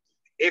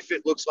 If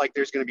it looks like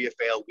there's going to be a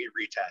fail, we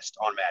retest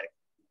automatically.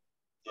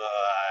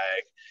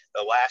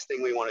 The last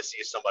thing we want to see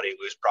is somebody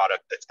lose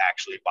product that's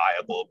actually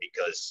viable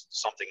because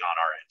something on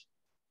our end.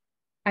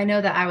 I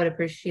know that I would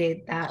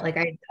appreciate that. Like,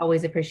 I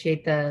always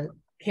appreciate the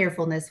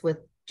carefulness with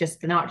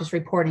just not just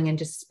reporting and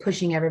just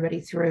pushing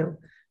everybody through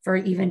for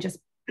even just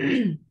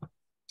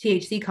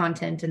THC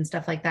content and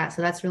stuff like that.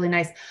 So that's really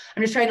nice.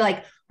 I'm just trying to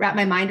like wrap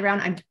my mind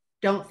around. I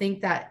don't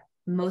think that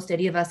most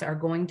any of us are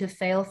going to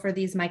fail for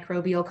these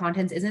microbial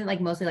contents. Isn't it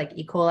like mostly like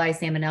E. coli,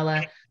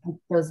 salmonella,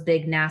 those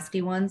big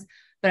nasty ones?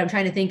 But I'm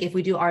trying to think, if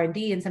we do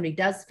R&D and somebody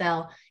does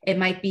fail, it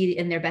might be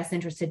in their best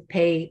interest to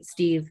pay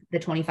Steve the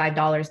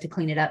 $25 to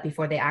clean it up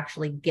before they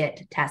actually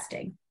get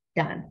testing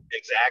done.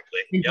 Exactly.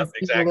 And Yep, just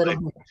exactly. a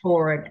little bit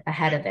forward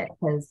ahead of it,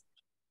 because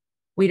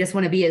we just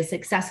want to be as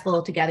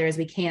successful together as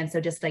we can. So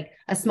just like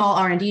a small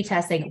R&D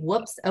test saying,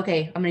 whoops,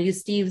 okay, I'm going to use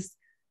Steve's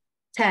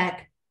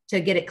tech to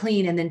get it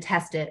clean and then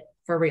test it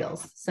for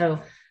reals. So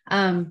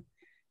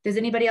does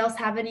anybody else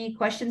have any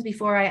questions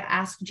before I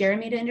ask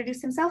Jeremy to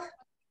introduce himself?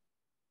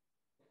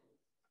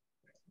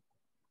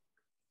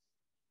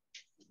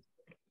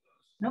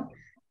 Nope.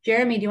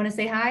 Jeremy, do you want to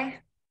say hi?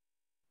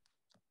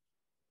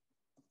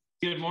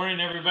 Good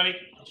morning, everybody.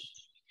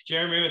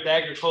 Jeremy with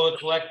Agricola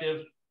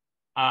Collective.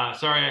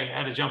 Sorry, I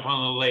had to jump on a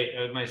little late.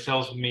 I had my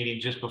sales meeting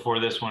just before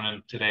this one,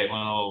 and today it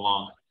went a little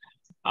long.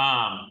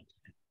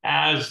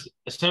 As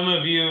some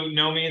of you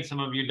know me and some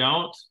of you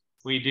don't,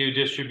 we do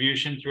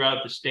distribution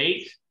throughout the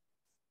state.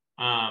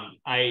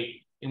 I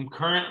am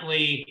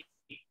currently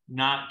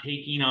not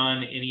taking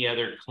on any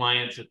other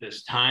clients at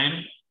this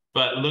time,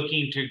 but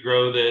looking to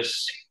grow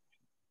this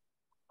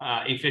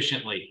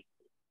efficiently.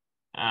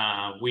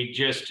 We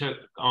just took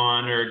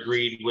on or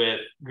agreed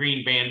with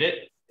Green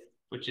Bandit,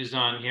 which is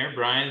on here.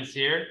 Brian's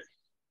here.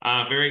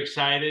 Very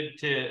excited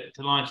to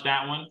launch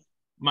that one.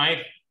 My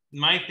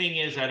thing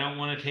is, I don't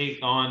want to take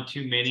on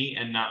too many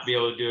and not be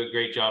able to do a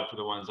great job for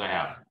the ones I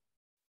have.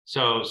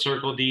 So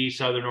Circle D,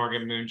 Southern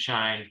Oregon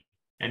Moonshine,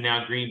 and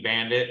now Green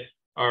Bandit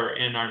are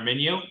in our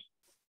menu.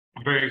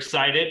 I'm very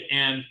excited.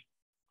 And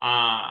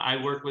I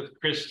work with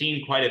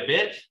Christine quite a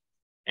bit,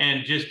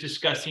 and just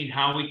discussing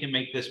how we can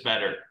make this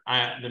better.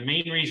 The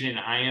main reason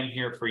I am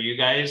here for you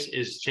guys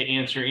is to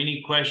answer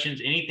any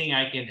questions, anything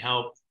I can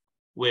help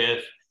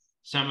with,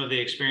 some of the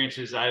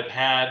experiences I've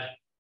had,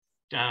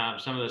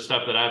 some of the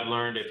stuff that I've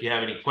learned. If you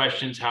have any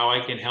questions, how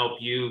I can help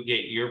you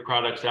get your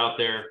products out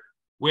there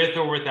with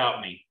or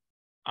without me.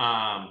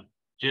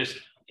 Just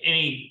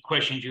any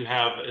questions you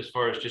have as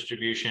far as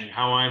distribution,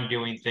 how I'm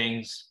doing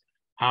things,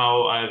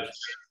 how I've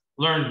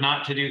learned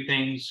not to do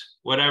things,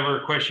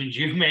 whatever questions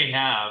you may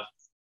have.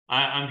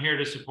 I'm here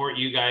to support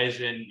you guys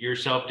in your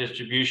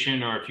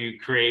self-distribution, or if you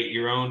create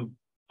your own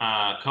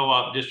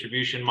co-op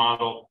distribution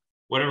model,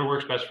 whatever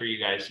works best for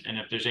you guys. And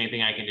if there's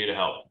anything I can do to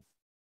help.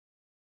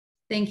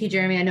 Thank you,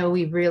 Jeremy. I know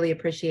we really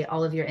appreciate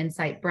all of your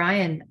insight.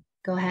 Brian,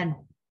 go ahead.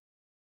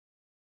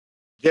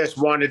 Just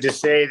wanted to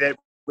say that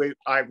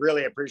I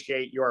really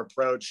appreciate your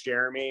approach,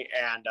 Jeremy.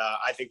 And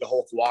I think the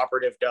whole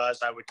cooperative does.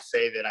 I would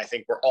say that I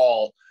think we're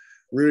all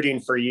rooting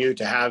for you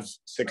to have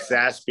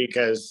success,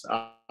 because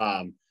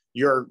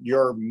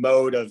your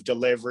mode of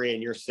delivery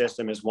and your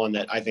system is one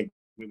that I think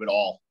we would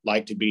all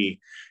like to be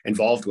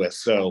involved with.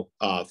 So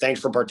thanks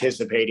for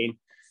participating,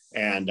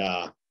 and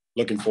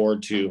looking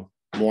forward to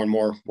more and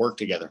more work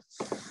together.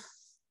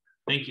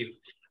 Thank you.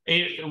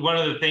 And one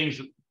of the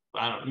things,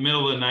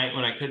 middle of the night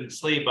when I couldn't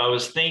sleep, I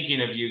was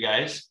thinking of you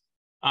guys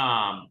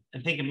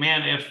and thinking,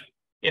 man,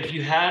 if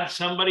you had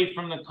somebody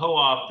from the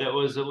co-op that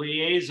was a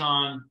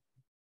liaison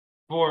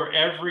for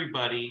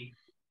everybody,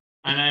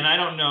 and I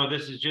don't know,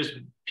 this is just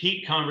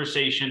peak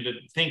conversation to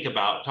think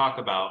about, talk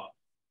about,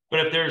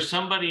 but if there's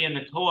somebody in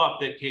the co-op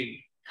that could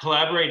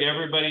collaborate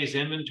everybody's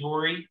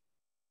inventory,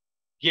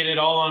 get it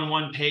all on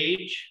one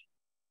page,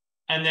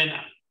 and then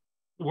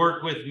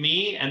work with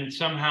me and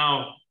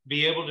somehow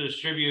be able to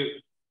distribute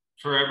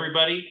for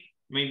everybody.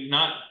 I mean,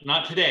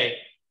 not today,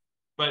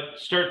 but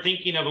start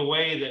thinking of a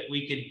way that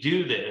we could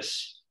do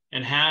this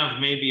and have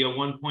maybe a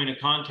one point of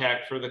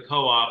contact for the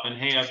co-op, and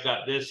hey, I've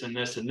got this and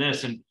this and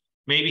this, and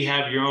maybe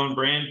have your own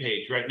brand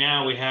page. Right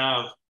now we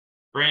have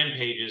brand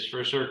pages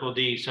for Circle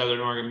D, Southern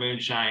Oregon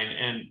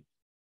Moonshine,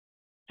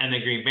 and the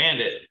Green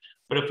Bandit.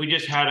 But if we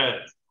just had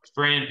a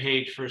brand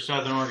page for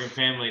Southern Oregon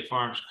Family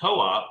Farms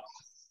Co-op,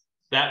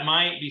 that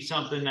might be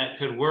something that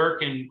could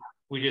work, and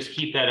we just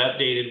keep that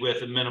updated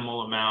with a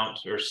minimal amount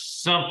or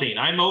something.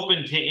 I'm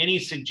open to any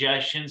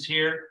suggestions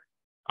here.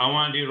 I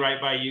want to do right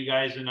by you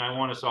guys, and I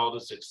want us all to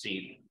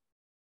succeed.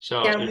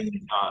 So Yeah,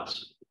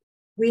 thoughts.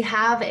 We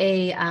have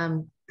a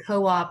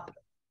co-op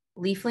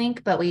leaf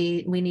link, but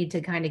we need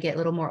to kind of get a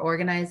little more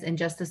organized. And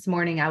just this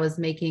morning, I was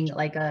making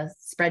like a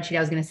spreadsheet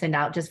I was going to send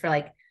out just for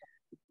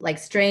like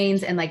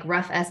strains and like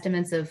rough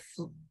estimates of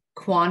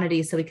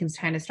quantity, so we can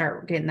kind of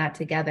start getting that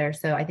together.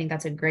 So I think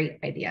that's a great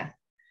idea.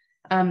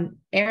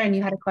 Aaron,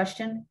 you had a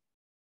question?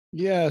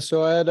 Yeah,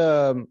 so I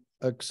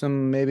had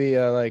some maybe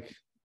like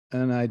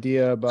an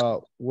idea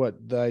about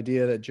what the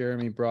idea that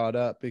Jeremy brought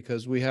up,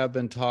 because we have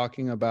been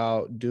talking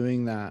about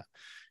doing that,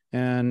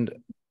 and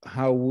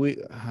how we've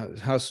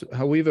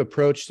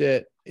approached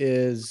it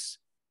is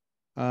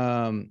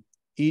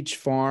each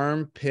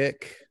farm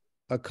pick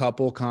a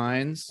couple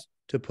kinds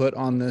to put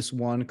on this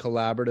one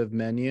collaborative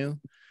menu.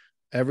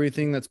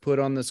 Everything that's put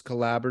on this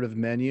collaborative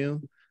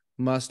menu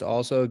must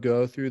also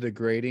go through the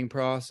grading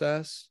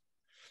process.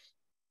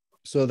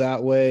 So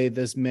that way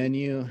this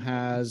menu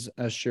has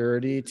a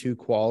surety to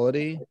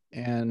quality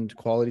and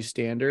quality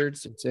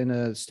standards. It's in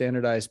a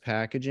standardized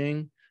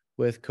packaging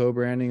with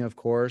co-branding, of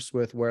course,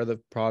 with where the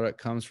product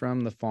comes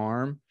from, the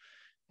farm.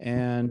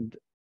 And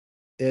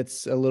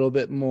it's a little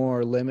bit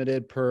more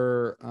limited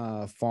per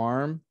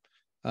farm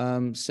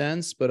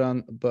sense,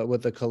 but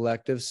with the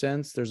collective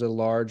sense, there's a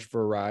large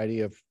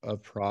variety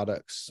of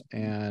products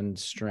and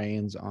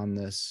strains on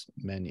this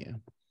menu.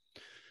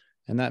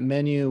 And that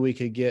menu we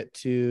could get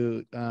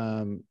to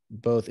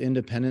both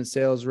independent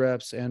sales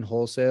reps and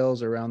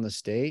wholesales around the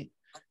state.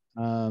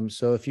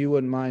 So if you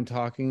wouldn't mind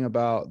talking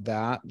about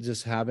that,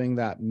 just having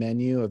that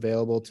menu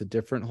available to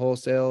different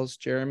wholesales,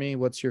 Jeremy,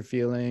 what's your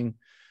feeling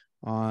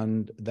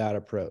on that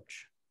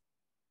approach?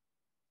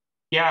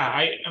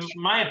 Yeah,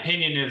 my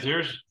opinion is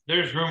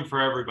there's room for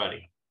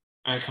everybody.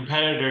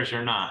 Competitors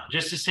are not.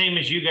 Just the same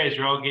as you guys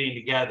are all getting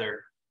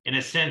together. In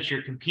a sense,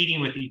 you're competing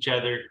with each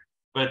other,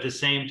 but at the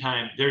same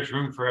time, there's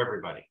room for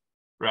everybody,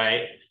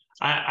 right?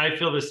 I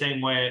feel the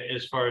same way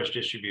as far as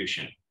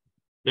distribution.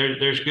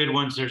 There's good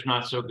ones, there's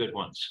not so good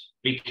ones.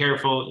 Be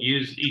careful,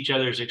 use each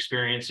other's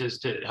experiences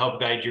to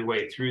help guide your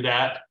way through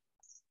that.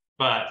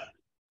 But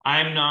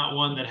I'm not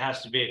one that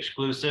has to be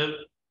exclusive.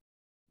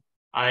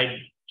 I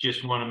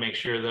just want to make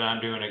sure that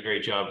I'm doing a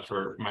great job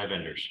for my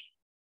vendors.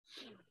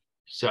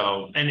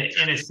 So, and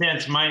in a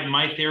sense,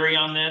 my theory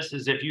on this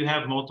is if you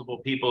have multiple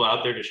people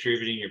out there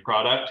distributing your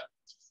product,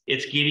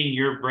 it's getting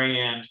your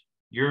brand,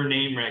 your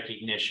name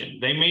recognition.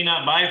 They may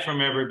not buy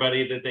from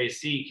everybody that they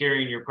see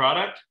carrying your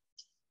product.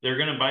 They're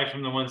going to buy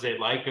from the ones they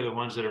like or the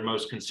ones that are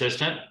most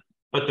consistent.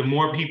 But the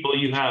more people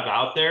you have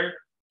out there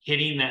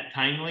hitting that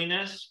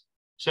timeliness.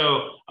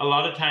 So a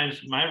lot of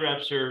times my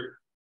reps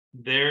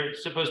they're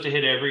supposed to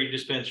hit every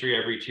dispensary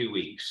every 2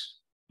 weeks,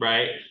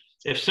 right?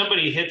 If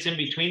somebody hits in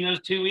between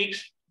those 2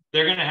 weeks,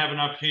 they're going to have an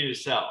opportunity to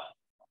sell.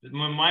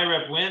 When my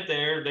rep went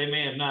there, they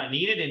may have not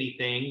needed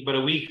anything, but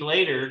a week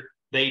later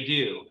they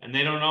do. And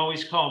they don't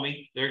always call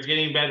me. They're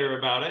getting better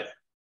about it,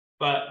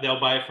 but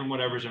they'll buy from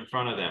whatever's in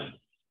front of them.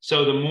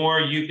 So the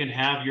more you can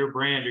have your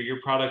brand or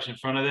your products in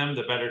front of them,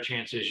 the better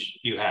chances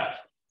you have.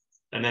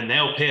 And then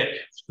they'll pick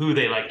who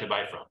they like to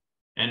buy from.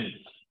 And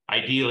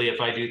ideally, if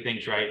I do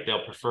things right,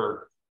 they'll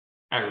prefer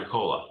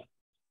Agricola.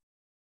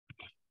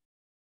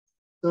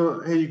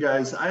 So, hey, you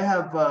guys, I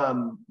have,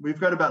 we've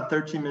got about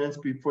 13 minutes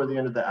before the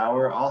end of the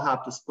hour. I'll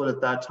have to split at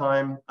that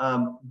time.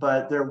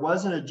 But there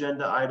was an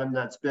agenda item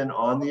that's been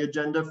on the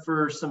agenda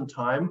for some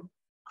time.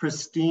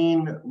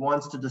 Christine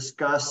wants to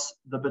discuss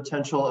the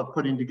potential of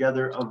putting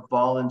together a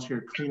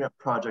volunteer cleanup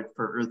project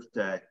for Earth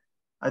Day.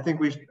 I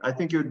think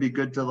it would be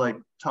good to like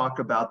talk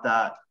about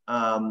that,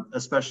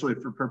 especially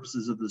for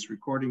purposes of this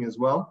recording as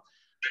well.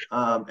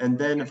 And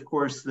then of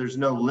course, there's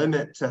no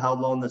limit to how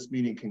long this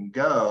meeting can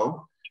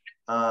go.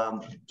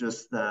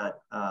 Just that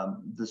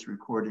this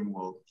recording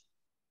will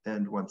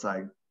end once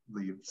I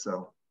leave.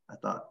 So I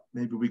thought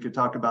maybe we could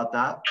talk about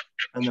that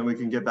and then we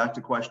can get back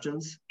to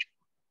questions.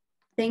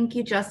 Thank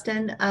you,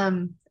 Justin.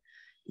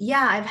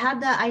 Yeah, I've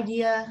had the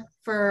idea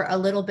for a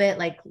little bit,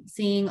 like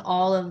seeing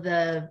all of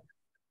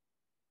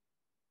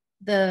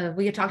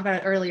we had talked about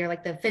it earlier,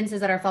 like the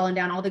fences that are falling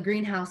down, all the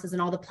greenhouses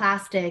and all the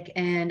plastic.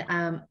 And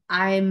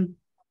I'm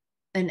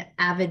an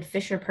avid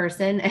fisher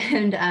person,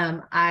 and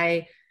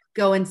I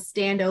go and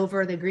stand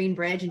over the Green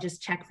Bridge and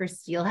just check for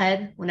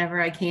steelhead whenever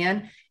I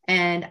can.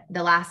 And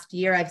the last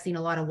year I've seen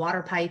a lot of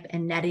water pipe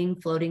and netting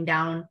floating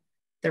down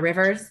the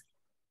rivers,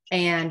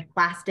 and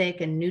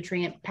plastic and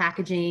nutrient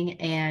packaging.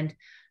 And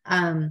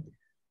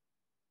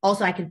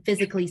also I could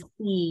physically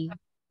see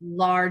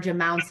large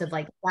amounts of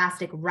like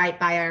plastic right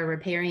by our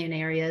riparian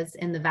areas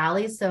in the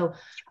valleys. So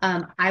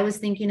I was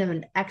thinking of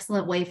an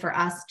excellent way for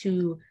us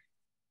to,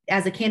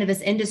 as a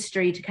cannabis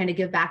industry, to kind of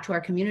give back to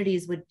our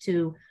communities would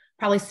to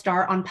probably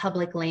start on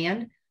public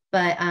land,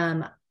 but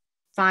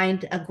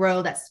find a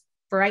grow that's,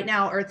 for right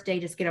now, Earth Day,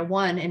 just get a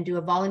 1 and do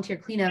a volunteer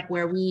cleanup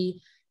where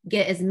we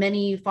get as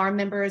many farm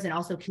members and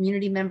also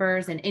community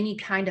members and any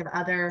kind of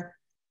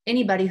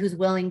anybody who's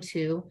willing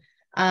to,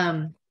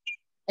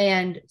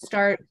 and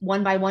start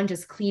one by one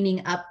just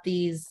cleaning up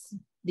these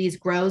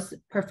grows,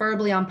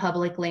 preferably on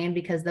public land,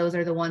 because those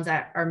are the ones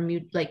that are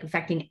like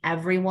affecting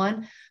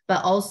everyone.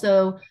 But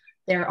also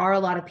there are a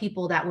lot of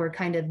people that were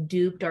kind of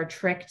duped or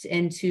tricked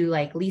into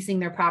like leasing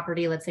their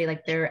property. Let's say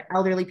like they're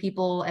elderly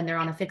people and they're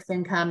on a fixed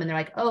income and they're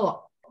like,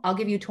 oh, I'll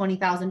give you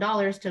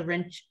 $20,000 to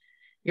rent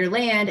your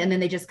land. And then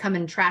they just come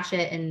and trash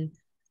it and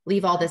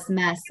leave all this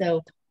mess.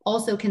 So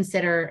also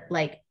consider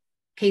like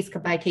case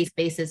by case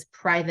basis,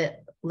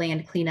 private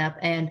land cleanup.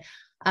 And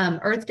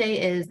Earth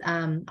Day is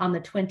on the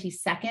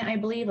 22nd, I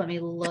believe. Let me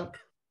look,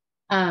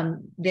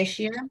 this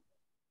year,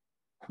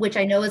 which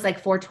I know is like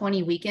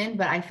 420 weekend,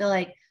 but I feel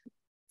like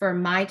for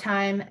my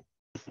time,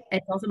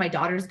 it's also my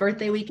daughter's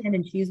birthday weekend,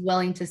 and she's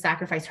willing to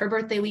sacrifice her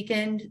birthday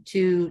weekend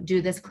to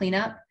do this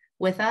cleanup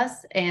with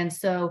us. And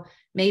so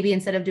maybe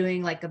instead of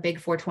doing like a big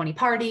 420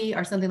 party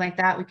or something like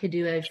that, we could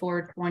do a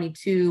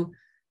 422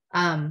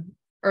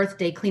 Earth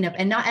Day cleanup.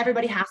 And not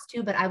everybody has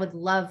to, but I would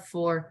love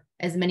for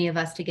as many of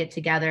us to get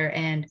together,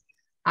 and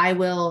I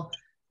will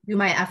do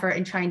my effort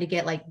in trying to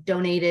get like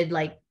donated,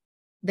 like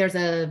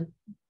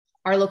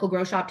our local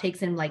grow shop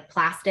takes in like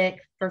plastic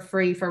for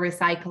free for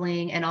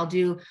recycling, and I'll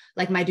do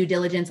like my due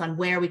diligence on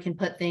where we can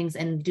put things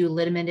and do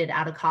limited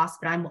out of cost,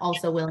 but I'm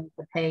also willing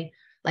to pay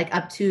like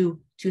up to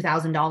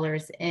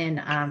 $2,000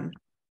 in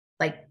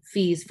like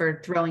fees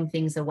for throwing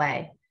things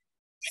away.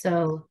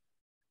 So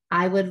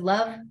I would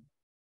love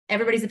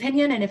everybody's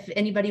opinion, and if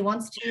anybody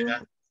wants to,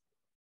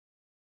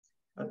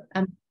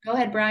 go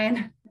ahead,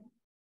 Brian.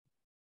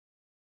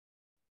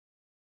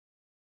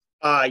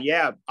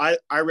 Yeah,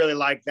 I really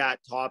like that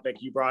topic.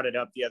 You brought it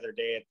up the other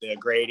day at the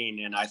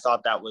grading, and I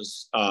thought that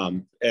was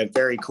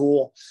very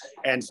cool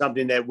and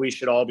something that we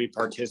should all be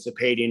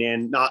participating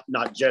in.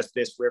 Not just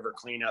this river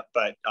cleanup,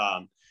 but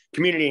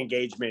community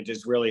engagement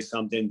is really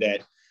something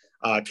that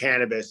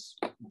cannabis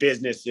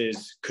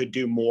businesses could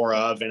do more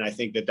of, and I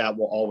think that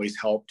will always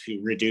help to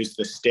reduce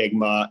the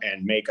stigma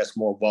and make us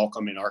more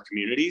welcome in our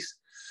communities.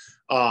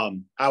 I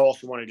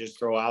also want to just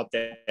throw out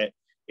that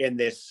in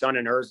this Sun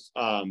and Earth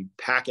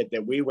packet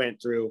that we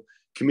went through,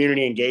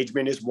 community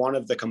engagement is one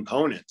of the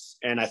components.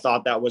 And I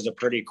thought that was a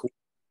pretty cool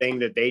thing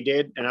that they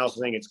did. And I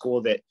also think it's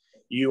cool that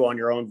you on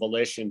your own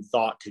volition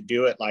thought to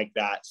do it like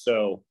that.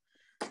 So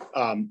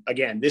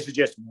again, this is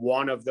just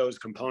one of those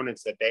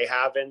components that they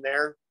have in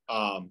there.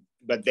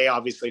 But they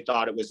obviously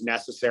thought it was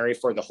necessary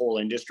for the whole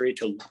industry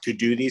to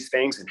do these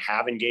things and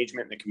have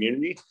engagement in the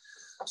community.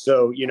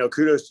 So,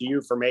 kudos to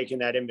you for making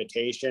that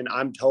invitation.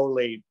 I'm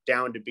totally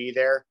down to be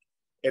there.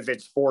 If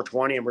it's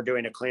 420 and we're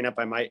doing a cleanup,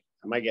 I might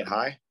get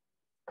high.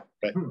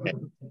 But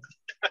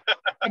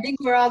I think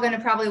we're all going to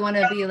probably want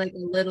to be like a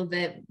little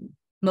bit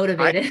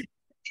motivated.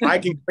 I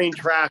can clean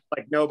trash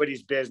like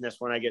nobody's business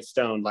when I get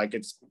stoned. Like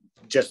it's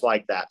just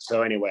like that.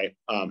 So anyway,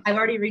 I've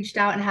already reached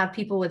out and have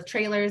people with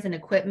trailers and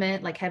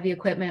equipment, like heavy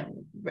equipment,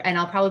 and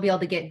I'll probably be able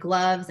to get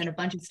gloves and a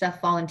bunch of stuff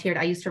volunteered.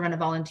 I used to run a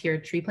volunteer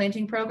tree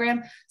planting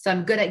program, so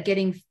I'm good at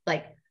getting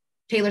like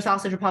Taylor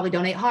Sausage will probably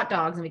donate hot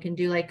dogs and we can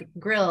do like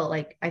grill.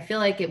 Like, I feel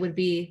like it would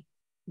be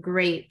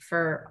great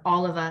for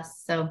all of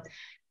us. So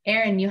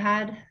Aaron, you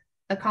had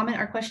a comment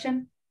or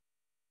question?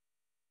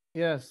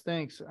 Yes,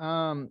 thanks.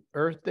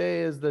 Earth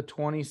Day is the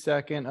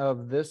 22nd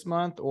of this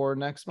month or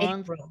next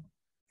month? April.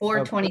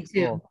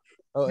 4/22.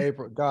 Oh,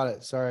 April. Got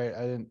it. Sorry,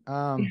 I didn't.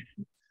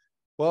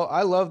 Well,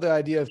 I love the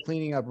idea of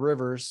cleaning up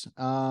rivers.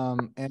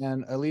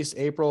 And at least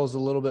April is a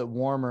little bit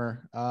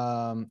warmer.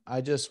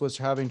 I just was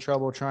having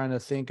trouble trying to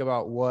think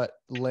about what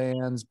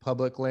lands,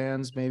 public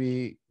lands,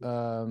 maybe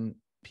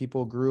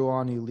people grew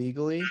on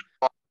illegally.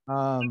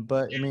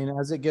 But I mean,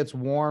 as it gets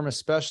warm,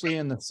 especially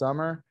in the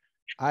summer,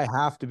 I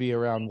have to be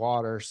around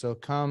water. So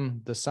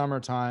come the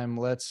summertime,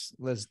 let's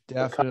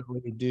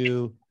definitely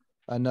do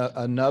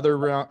another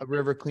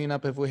river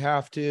cleanup if we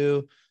have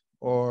to,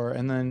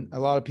 and then a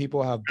lot of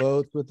people have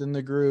boats within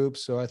the group.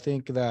 So I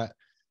think that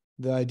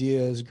the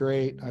idea is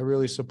great. I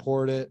really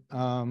support it.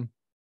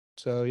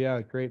 So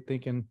yeah, great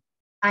thinking.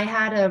 I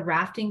had a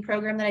rafting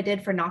program that I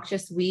did for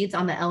noxious weeds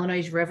on the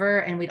Illinois River,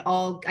 and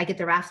I get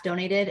the rafts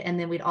donated, and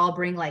then we'd all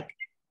bring like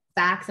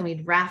sacks and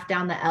we'd raft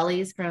down the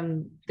Ellies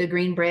from the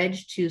Green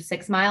Bridge to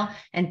 6 Mile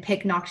and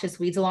pick noxious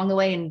weeds along the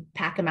way and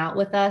pack them out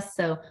with us.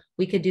 So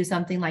we could do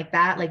something like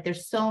that. Like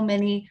there's so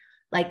many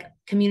like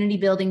community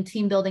building,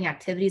 team building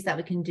activities that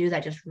we can do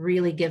that just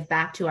really give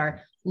back to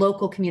our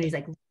local communities,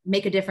 like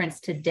make a difference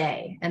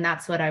today. And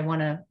that's what I want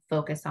to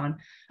focus on.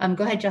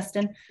 Go ahead,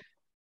 Justin.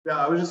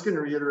 Yeah, I was just going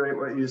to reiterate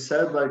what you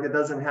said. Like, it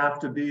doesn't have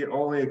to be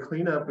only a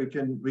cleanup. We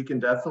can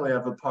definitely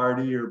have a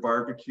party or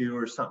barbecue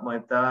or something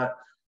like that.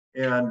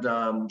 And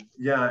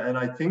yeah, and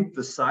I think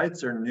the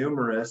sites are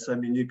numerous. I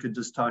mean, you could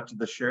just talk to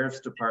the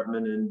sheriff's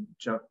department and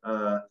jump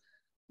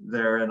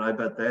there, and I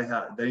bet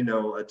they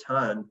know a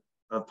ton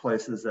of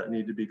places that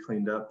need to be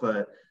cleaned up.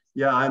 But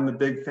yeah, I'm a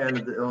big fan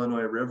of the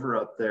Illinois River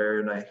up there,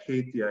 and I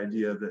hate the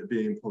idea of it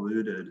being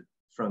polluted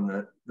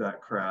from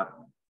that crap.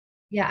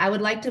 Yeah, I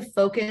would like to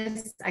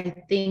focus, I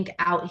think,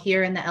 out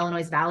here in the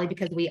Illinois Valley,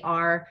 because we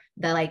are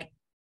the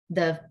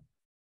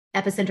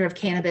epicenter of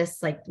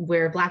cannabis, like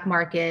where black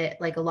market,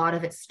 like a lot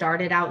of it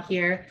started out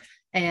here,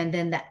 and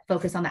then that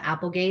focus on the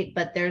Applegate.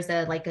 But there's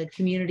a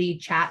community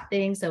chat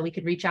thing, so we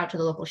could reach out to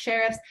the local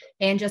sheriffs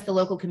and just the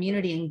local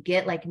community and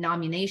get like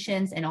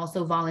nominations and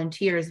also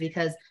volunteers,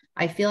 because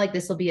I feel like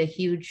this will be a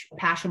huge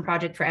passion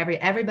project for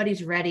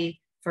everybody's ready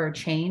for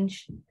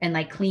change and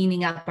like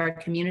cleaning up our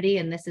community.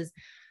 And this is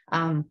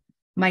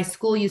my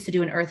school used to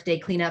do an Earth Day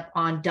cleanup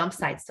on dump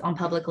sites on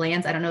public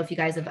lands. I don't know if you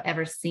guys have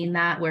ever seen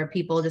that, where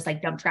people just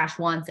like dump trash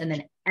once and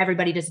then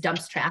everybody just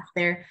dumps trash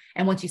there.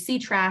 And once you see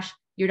trash,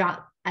 you're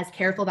not as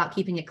careful about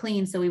keeping it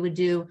clean. So we would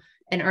do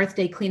an Earth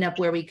Day cleanup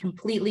where we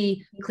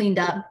completely cleaned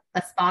up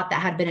a spot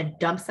that had been a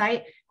dump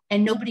site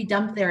and nobody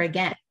dumped there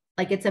again.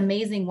 Like, it's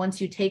amazing.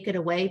 Once you take it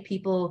away,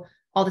 people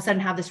all of a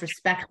sudden have this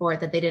respect for it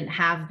that they didn't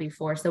have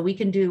before. So we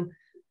can do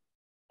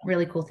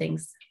really cool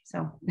things.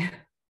 So